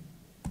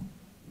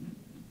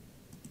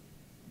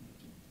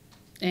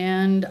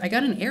 And I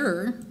got an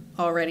error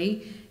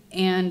already.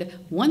 And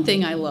one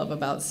thing I love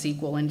about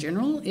SQL in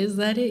general is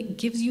that it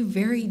gives you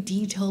very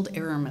detailed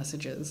error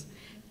messages.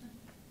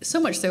 So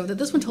much so that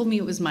this one told me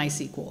it was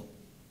MySQL.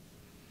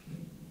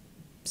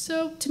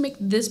 So to make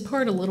this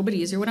part a little bit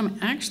easier, what I'm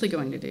actually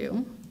going to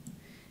do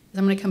is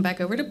I'm going to come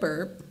back over to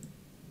Burp,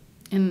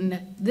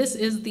 and this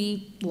is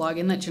the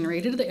login that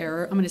generated the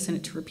error. I'm going to send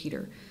it to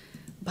repeater.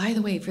 By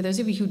the way, for those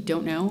of you who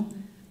don't know,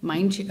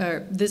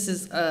 this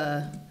is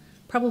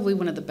probably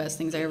one of the best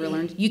things I ever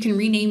learned. You can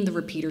rename the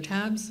repeater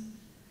tabs.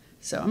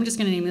 So I'm just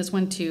going to name this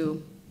one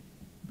to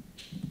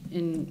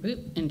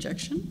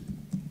injection.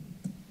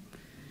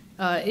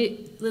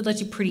 It lets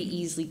you pretty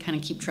easily kind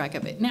of keep track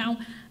of it. Now,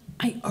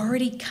 I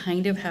already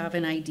kind of have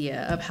an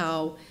idea of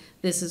how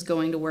this is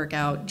going to work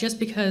out, just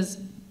because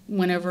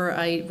whenever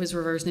I was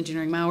reverse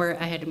engineering malware,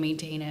 I had to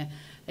maintain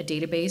a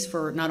database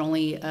for not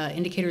only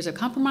indicators of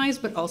compromise,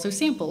 but also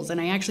samples,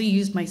 and I actually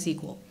used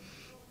MySQL.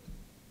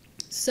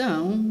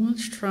 So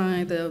let's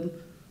try the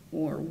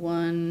or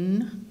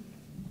 1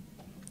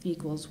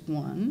 equals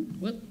 1.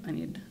 Whoop, I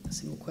need a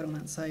single quote on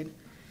that side.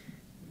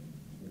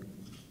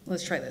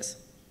 Let's try this.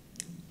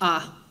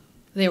 Ah,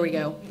 there we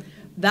go.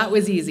 That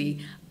was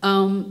easy.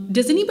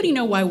 Does anybody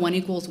know why 1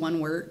 equals 1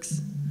 works?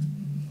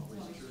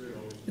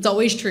 It's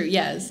always true,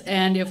 yes.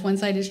 And if one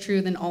side is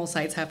true, then all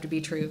sides have to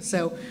be true.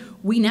 So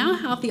we now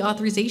have the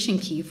authorization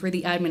key for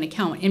the admin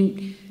account.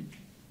 And,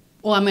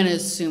 well, I'm going to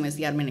assume it's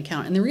the admin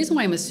account. And the reason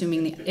why I'm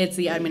assuming it's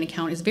the admin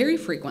account is very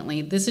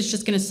frequently, this is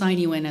just going to sign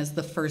you in as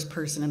the first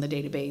person in the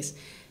database.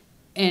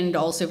 And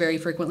also very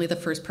frequently the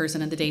first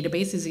person in the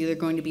database is either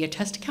going to be a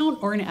test account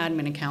or an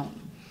admin account.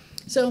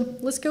 So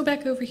let's go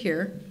back over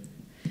here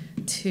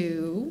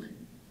to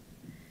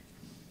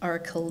our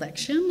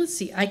collection. Let's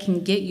see, I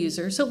can get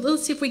user. So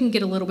let's see if we can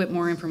get a little bit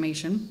more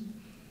information.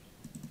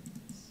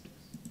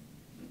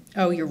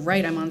 Oh, you're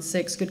right, I'm on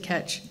 6, good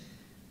catch.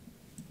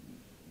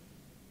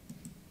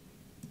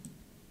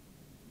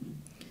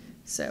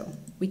 So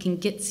we can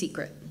get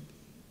secret.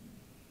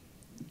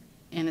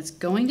 And it's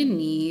going to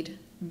need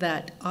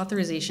that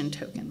authorization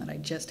token that I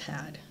just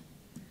had.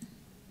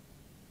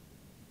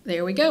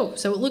 There we go.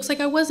 So it looks like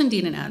I was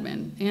indeed an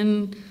admin.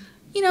 And,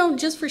 you know,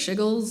 just for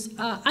shiggles,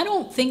 I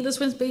don't think this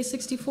one's base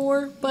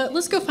 64, but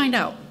let's go find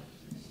out.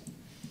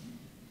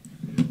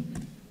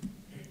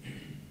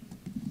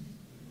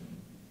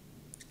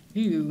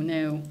 Ooh,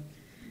 no.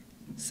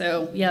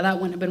 So, yeah, that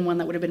wouldn't have been one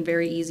that would have been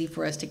very easy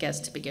for us to guess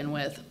to begin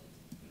with.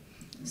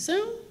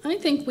 So, I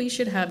think we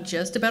should have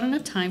just about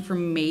enough time for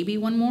maybe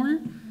one more.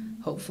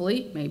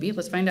 Hopefully, maybe.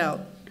 Let's find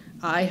out.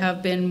 I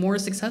have been more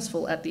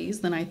successful at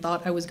these than I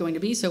thought I was going to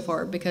be so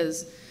far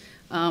because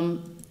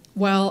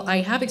while I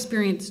have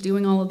experience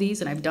doing all of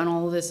these and I've done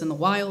all of this in the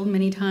wild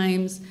many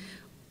times,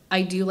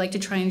 I do like to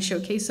try and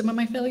showcase some of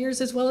my failures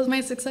as well as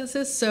my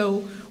successes. So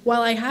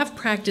while I have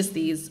practiced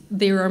these,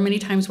 there are many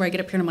times where I get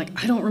up here and I'm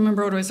like, I don't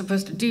remember what I was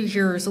supposed to do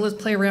here, so let's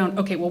play around.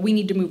 Okay, well, we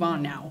need to move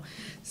on now.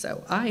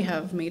 So I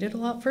have made it a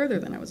lot further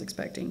than I was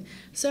expecting.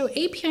 So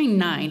API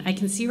 9, I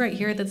can see right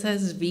here that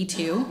says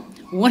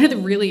V2. One of the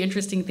really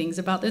interesting things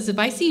about this, if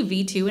I see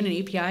V2 in an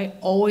API, I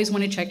always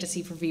want to check to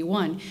see for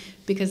V1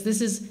 because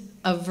this is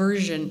a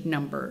version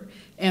number.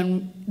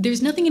 And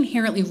there's nothing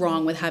inherently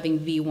wrong with having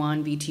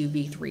V1, V2,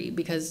 V3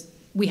 because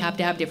we have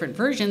to have different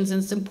versions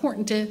and it's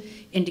important to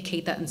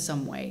indicate that in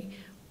some way.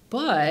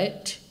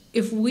 But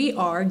if we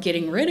are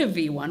getting rid of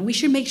V1, we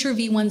should make sure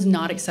V1's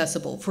not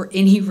accessible for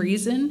any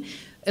reason,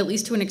 at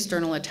least to an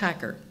external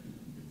attacker.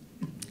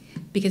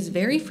 Because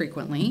very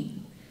frequently,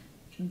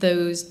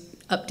 those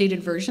updated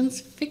versions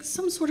fix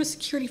some sort of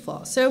security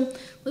flaw. So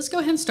let's go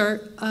ahead and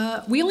start.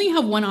 We only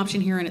have one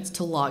option here and it's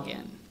to log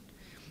in.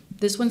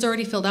 This one's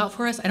already filled out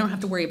for us. I don't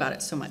have to worry about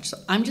it so much. So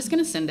I'm just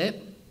gonna send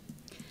it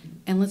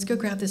and let's go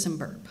grab this in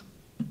burp.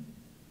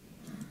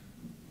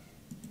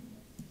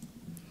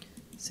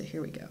 So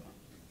here we go.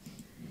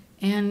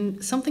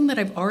 And something that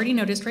I've already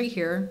noticed right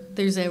here,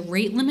 there's a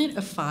rate limit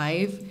of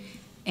 5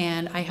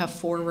 and I have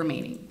 4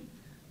 remaining.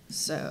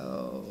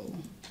 So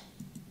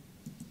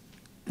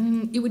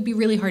it would be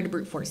really hard to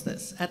brute force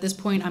this. At this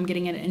point, I'm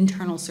getting an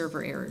internal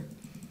server error.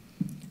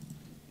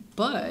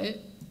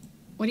 But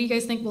what do you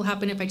guys think will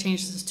happen if I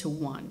change this to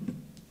 1?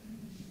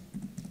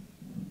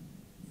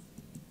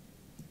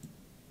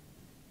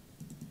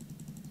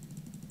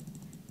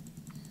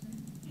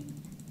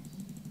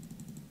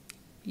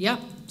 Yeah,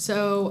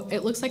 so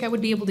it looks like I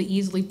would be able to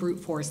easily brute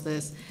force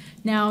this.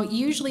 Now,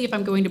 usually if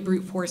I'm going to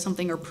brute force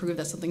something or prove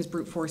that something's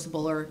brute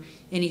forceable or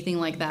anything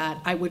like that,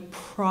 I would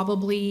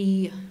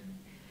probably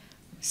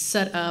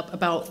set up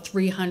about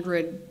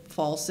 300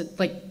 false,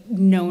 like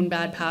known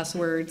bad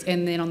passwords,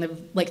 and then on the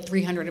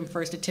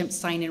 301st attempt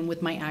sign in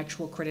with my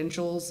actual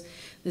credentials.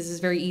 This is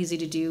very easy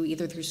to do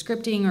either through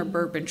scripting or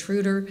burp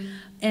intruder.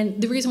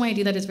 And the reason why I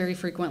do that is very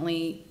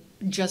frequently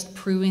just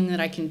proving that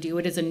I can do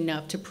it is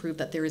enough to prove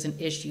that there is an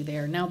issue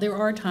there. Now, there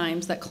are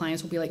times that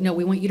clients will be like, no,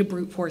 we want you to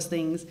brute force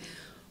things.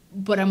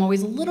 But I'm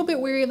always a little bit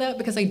wary of that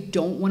because I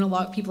don't want to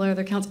lock people out of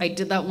their accounts. I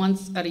did that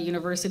once at a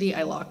university.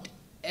 I locked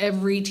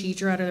every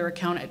teacher out of their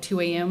account at 2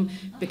 a.m.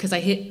 because I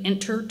hit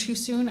enter too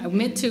soon. I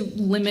meant to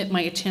limit my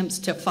attempts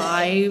to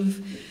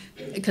 5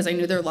 because I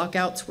knew their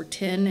lockouts were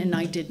 10 and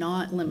I did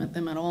not limit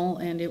them at all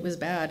and it was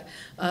bad.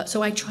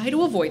 So I try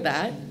to avoid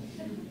that.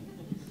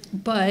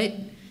 But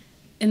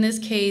in this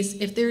case,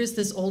 if there's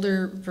this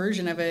older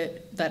version of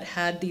it that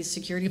had these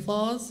security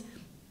flaws,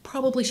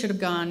 probably should have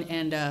gone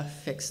and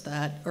fixed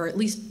that, or at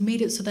least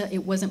made it so that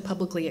it wasn't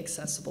publicly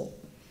accessible.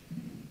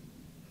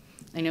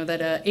 I know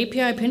that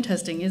API pen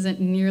testing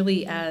isn't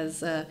nearly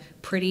as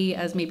pretty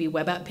as maybe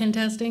web app pen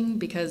testing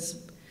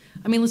because,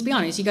 I mean, let's be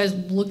honest, you guys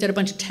looked at a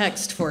bunch of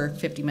text for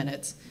 50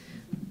 minutes.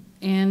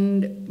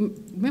 And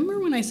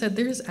remember when I said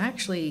there's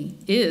actually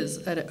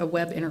is a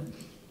web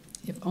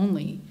if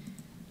only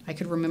I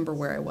could remember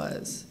where I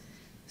was.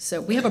 So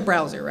we have a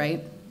browser,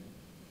 right?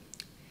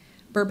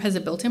 Burp has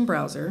a built-in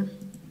browser,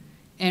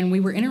 and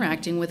we were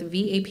interacting with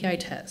VAPI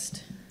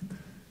test.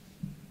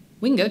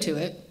 We can go to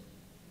it,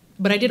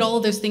 but I did all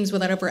of those things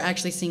without ever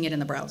actually seeing it in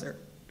the browser.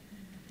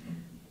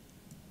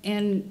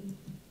 And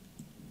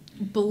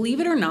believe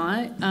it or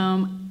not,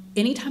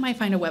 anytime I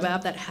find a web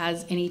app that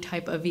has any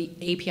type of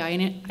API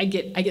in it, I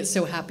get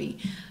so happy.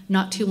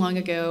 Not too long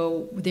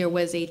ago, there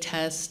was a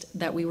test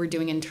that we were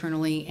doing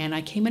internally, and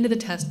I came into the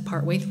test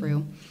partway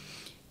through,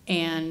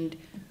 and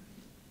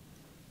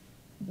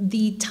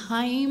the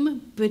time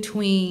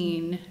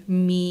between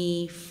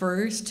me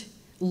first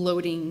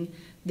loading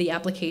the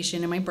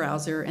application in my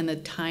browser and the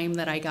time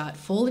that I got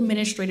full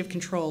administrative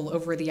control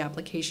over the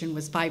application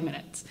was 5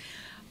 minutes.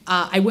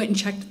 I went and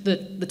checked the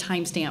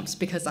timestamps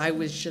because I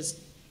was just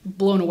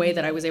blown away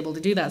that I was able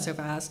to do that so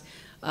fast.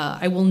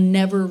 I will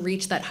never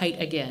reach that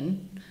height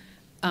again.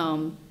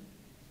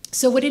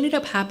 So what ended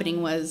up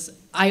happening was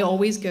I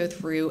always go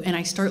through and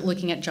I start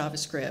looking at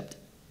JavaScript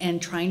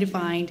and trying to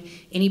find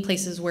any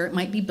places where it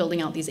might be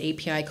building out these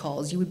API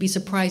calls. You would be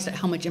surprised at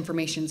how much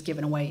information is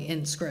given away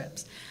in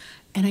scripts.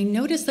 And I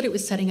noticed that it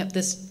was setting up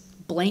this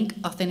blank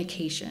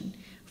authentication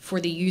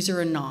for the user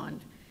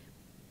anon.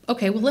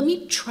 Okay, well, let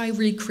me try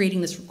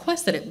recreating this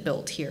request that it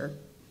built here.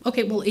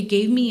 Okay, well, it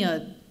gave me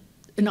an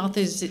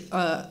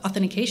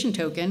authentication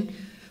token.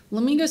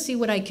 Let me go see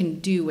what I can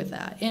do with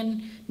that.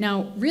 And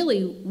now,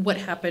 really, what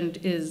happened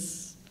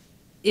is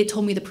it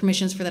told me the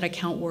permissions for that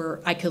account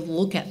were I could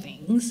look at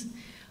things.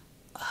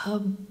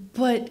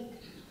 But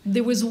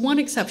there was one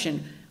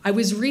exception. I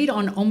was read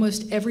on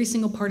almost every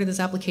single part of this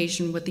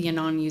application with the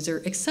anon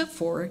user, except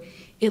for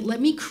it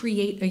let me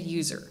create a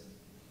user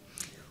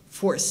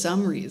for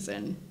some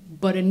reason.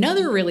 But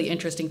another really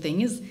interesting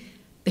thing is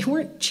they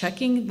weren't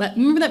checking that.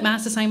 Remember that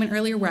mass assignment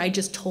earlier where I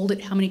just told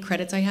it how many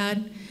credits I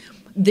had?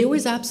 There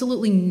was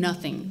absolutely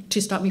nothing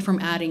to stop me from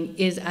adding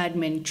is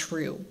admin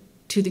true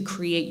to the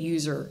create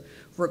user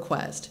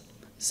request.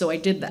 So I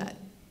did that.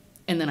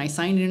 And then I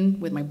signed in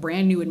with my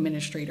brand new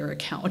administrator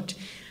account.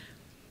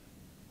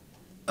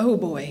 Oh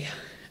boy.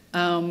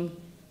 Some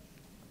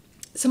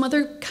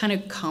other kind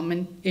of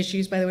common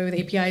issues, by the way, with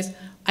APIs.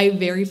 I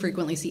very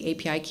frequently see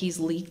API keys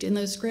leaked in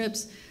those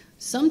scripts.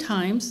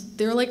 Sometimes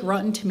they're like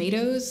Rotten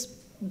Tomatoes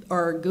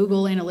or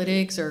Google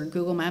Analytics or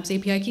Google Maps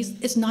API keys.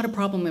 It's not a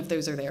problem if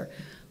those are there.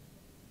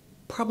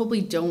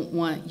 Probably don't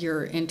want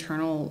your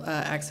internal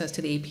access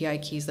to the API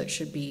keys that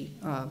should be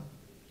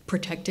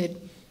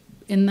protected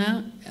in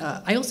that.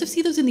 I also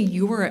see those in the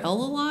URL a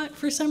lot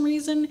for some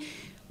reason.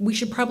 We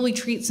should probably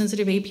treat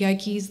sensitive API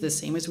keys the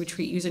same as we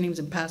treat usernames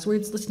and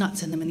passwords. Let's not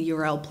send them in the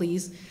URL,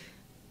 please.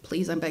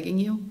 Please, I'm begging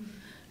you.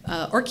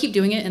 Or keep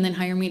doing it and then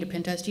hire me to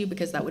pen test you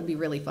because that would be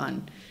really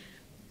fun.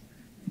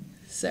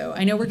 So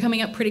I know we're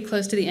coming up pretty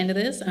close to the end of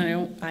this.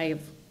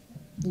 I've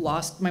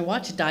lost, my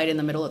watch died in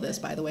the middle of this,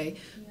 by the way.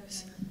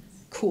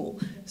 Cool.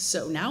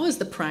 So now is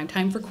the prime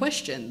time for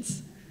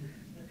questions.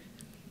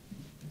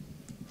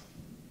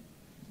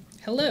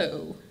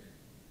 Hello.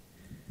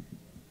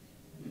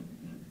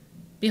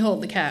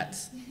 Behold the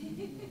cats.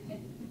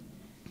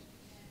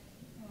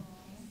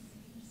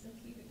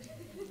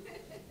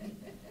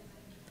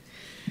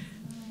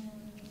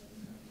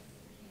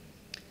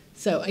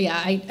 So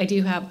yeah, I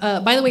do have,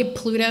 by the way,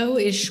 Pluto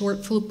is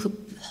short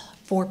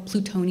for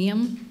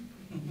plutonium.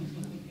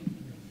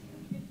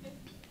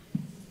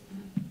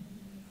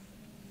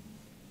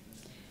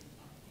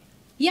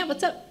 Yeah,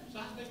 what's up? So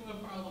how big of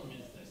a problem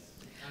is this?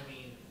 I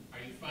mean, are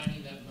you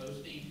finding that most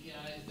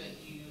APIs that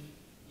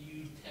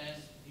you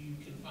test, you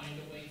can find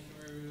a way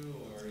through,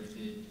 or is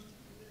it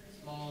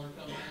smaller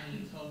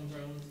companies,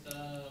 homegrown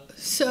stuff?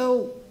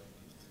 So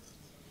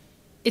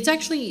it's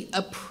actually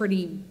a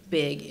pretty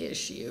big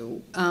issue.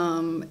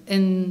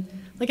 And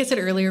like I said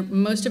earlier,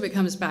 most of it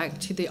comes back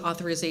to the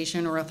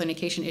authorization or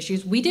authentication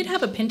issues. We did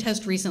have a pen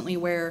test recently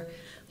where,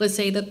 let's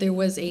say that there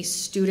was a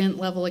student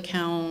level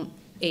account,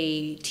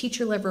 a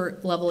teacher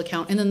level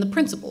account, and then the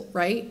principal,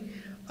 right?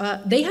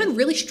 They had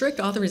really strict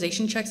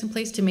authorization checks in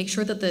place to make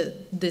sure that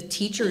the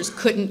teachers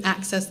couldn't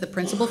access the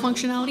principal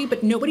functionality,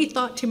 but nobody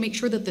thought to make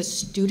sure that the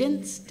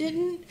students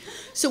didn't.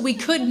 So we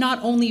could not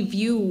only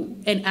view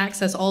and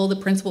access all of the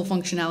principal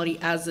functionality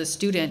as a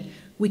student,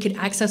 we could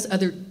access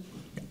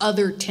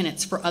other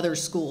tenants for other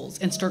schools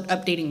and start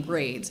updating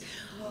grades.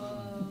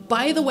 Whoa.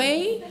 By the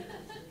way,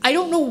 I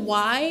don't know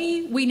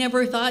why we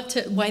never thought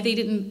why they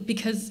didn't,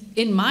 because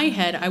in my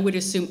head, I would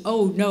assume,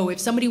 oh no, if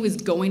somebody was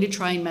going to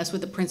try and mess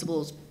with the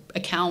principal's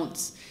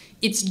accounts,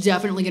 it's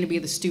definitely going to be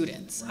the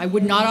students. I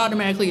would not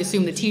automatically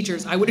assume the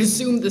teachers, I would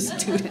assume the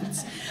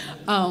students.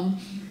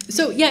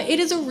 So yeah, it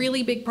is a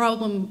really big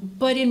problem,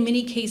 but in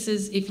many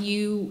cases, if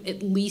you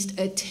at least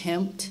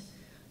attempt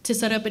to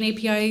set up an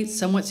API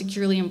somewhat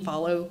securely and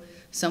follow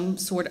some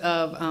sort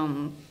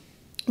of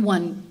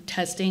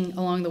testing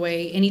along the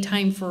way,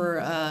 anytime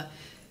for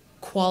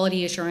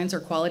quality assurance or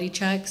quality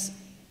checks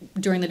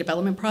during the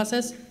development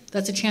process,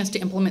 that's a chance to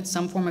implement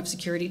some form of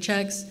security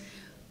checks.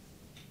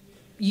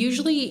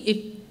 Usually,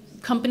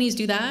 if companies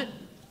do that,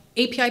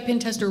 API pen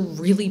tests are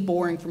really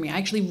boring for me. I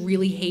actually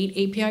really hate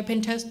API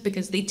pen tests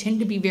because they tend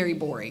to be very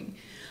boring.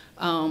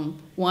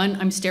 One,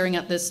 I'm staring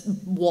at this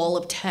wall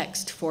of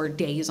text for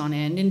days on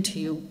end, and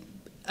two,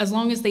 as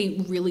long as they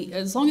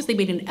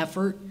made an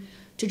effort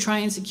to try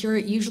and secure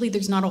it, usually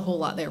there's not a whole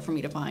lot there for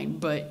me to find.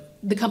 But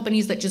the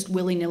companies that just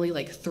willy-nilly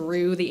like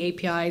threw the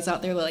APIs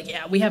out there, they're like,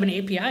 yeah, we have an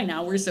API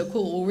now, we're so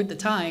cool, we're with the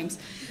times.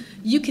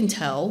 You can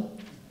tell,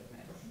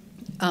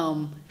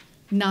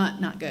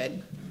 not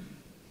good.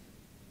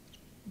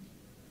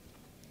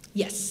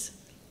 Yes?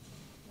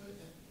 With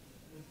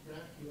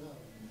GraphQL,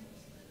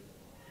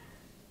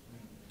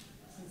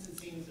 since it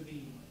seems to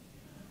be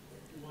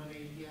one API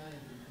and you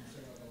can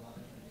serve up a lot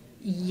of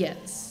different APIs.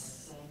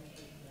 Yes.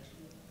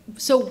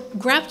 So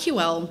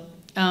GraphQL,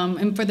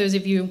 and for those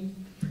of you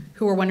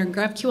who are wondering,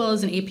 GraphQL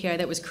is an API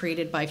that was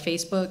created by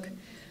Facebook.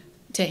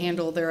 to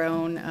handle their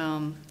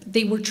own.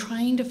 They were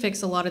trying to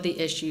fix a lot of the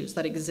issues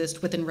that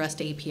exist within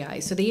REST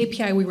API. So the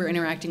API we were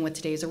interacting with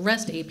today is a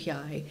REST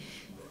API,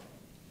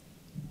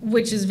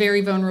 which is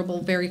very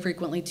vulnerable very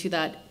frequently to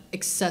that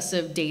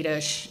excessive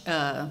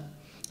data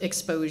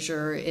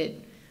exposure.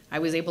 I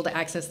was able to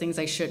access things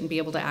I shouldn't be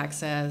able to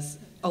access,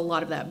 a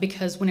lot of that,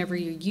 because whenever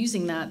you're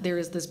using that, there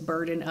is this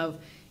burden of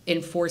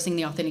enforcing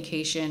the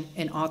authentication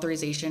and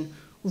authorization.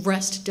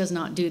 REST does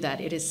not do that.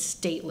 It is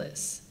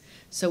stateless.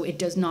 So it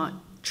does not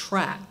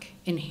track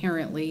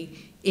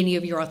inherently any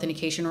of your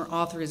authentication or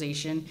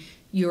authorization.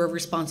 You're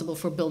responsible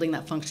for building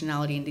that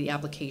functionality into the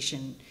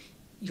application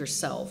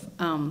yourself.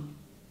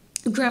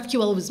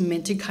 GraphQL was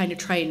meant to kind of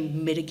try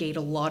and mitigate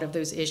a lot of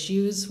those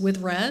issues with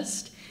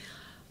REST.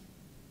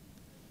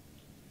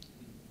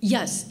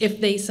 Yes,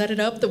 if they set it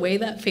up the way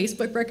that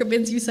Facebook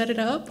recommends you set it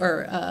up,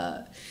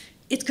 or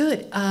it's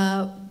good.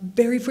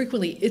 Very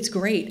frequently, it's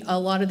great. A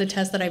lot of the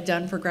tests that I've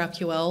done for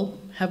GraphQL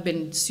have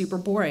been super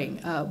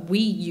boring. We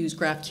use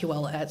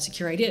GraphQL at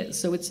Secure Ideas,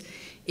 so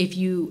if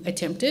you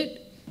attempt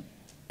it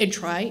and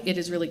try, it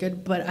is really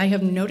good. But I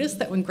have noticed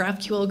that when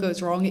GraphQL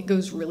goes wrong, it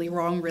goes really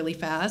wrong really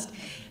fast.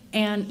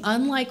 And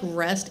unlike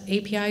REST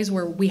APIs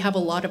where we have a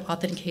lot of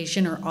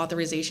authentication or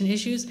authorization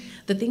issues,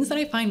 the things that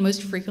I find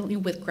most frequently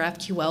with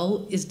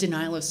GraphQL is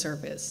denial of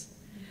service.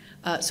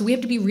 So we have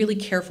to be really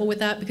careful with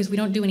that because we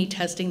don't do any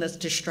testing that's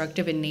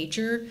destructive in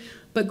nature.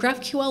 But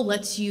GraphQL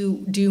lets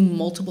you do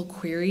multiple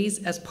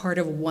queries as part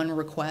of one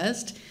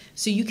request.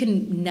 So you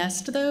can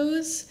nest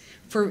those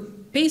for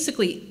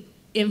basically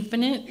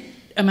infinite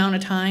amount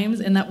of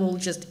times, and that will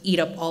just eat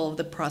up all of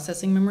the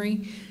processing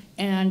memory.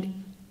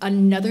 And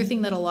another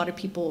thing that a lot of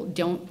people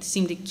don't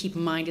seem to keep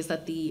in mind is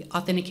that the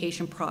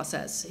authentication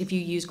process, if you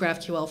use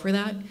GraphQL for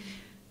that,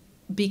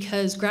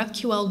 because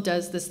GraphQL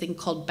does this thing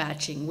called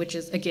batching, which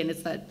is, again,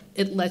 it's that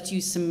it lets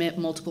you submit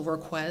multiple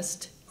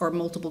requests or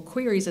multiple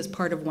queries as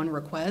part of one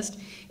request.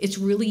 It's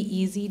really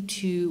easy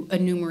to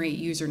enumerate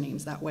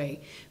usernames that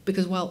way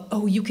because while,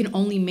 you can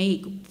only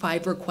make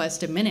 5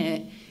 requests a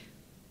minute,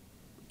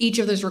 each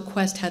of those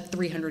requests had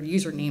 300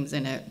 usernames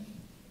in it.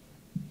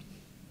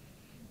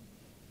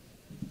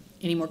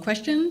 Any more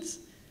questions?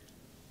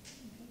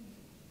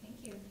 Thank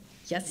you.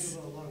 Yes? Do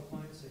you have a lot of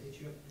clients that hit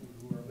you up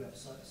who have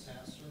SaaS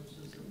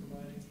services they're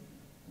providing?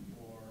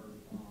 Or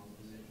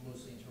is it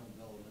mostly internal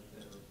development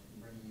that are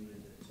bringing you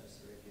in to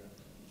test their API?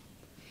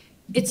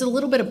 It's a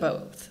little bit of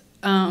both.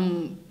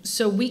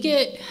 So we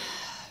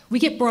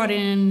get brought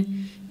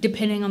in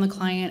depending on the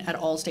client at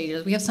all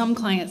stages. We have some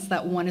clients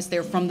that want us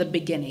there from the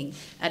beginning.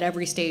 At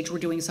every stage, we're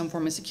doing some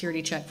form of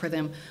security check for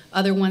them.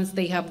 Other ones,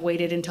 they have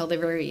waited until the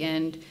very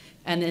end,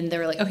 and then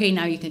they're like, okay,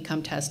 now you can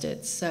come test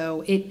it.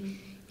 So it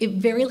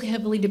very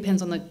heavily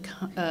depends on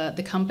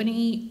the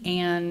company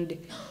and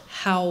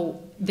how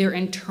their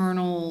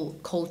internal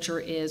culture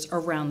is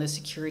around the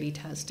security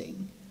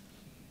testing.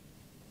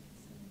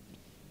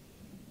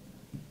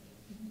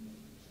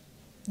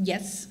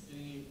 Yes?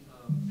 Any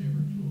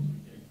favorite tools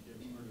we can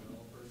give our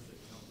developers that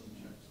can help them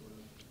check sort of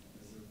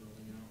as they're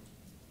building out?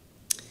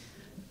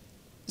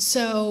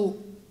 So,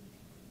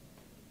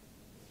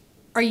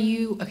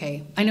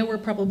 okay, I know we're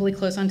probably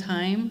close on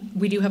time.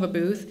 We do have a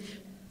booth.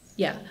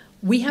 Yeah,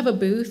 we have a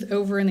booth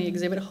over in the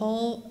exhibit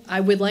hall.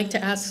 I would like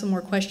to ask some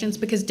more questions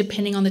because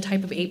depending on the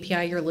type of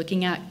API you're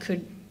looking at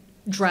could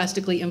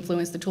drastically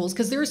influence the tools.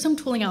 Because there is some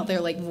tooling out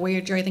there like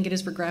Voyager, I think it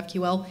is for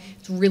GraphQL.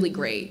 It's really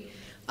great.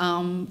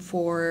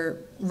 For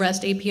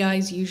REST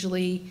APIs,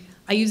 usually,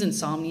 I use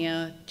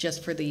Insomnia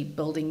just for the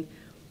building.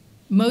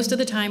 Most of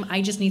the time,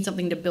 I just need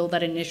something to build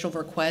that initial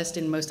request,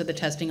 and most of the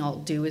testing I'll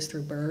do is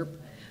through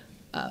Burp.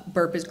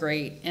 Burp is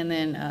great. And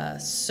then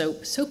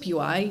Soap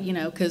UI,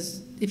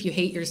 because if you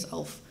hate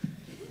yourself.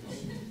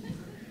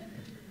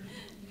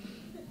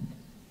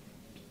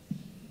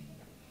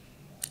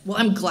 Well,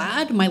 I'm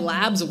glad my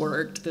labs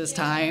worked this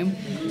time.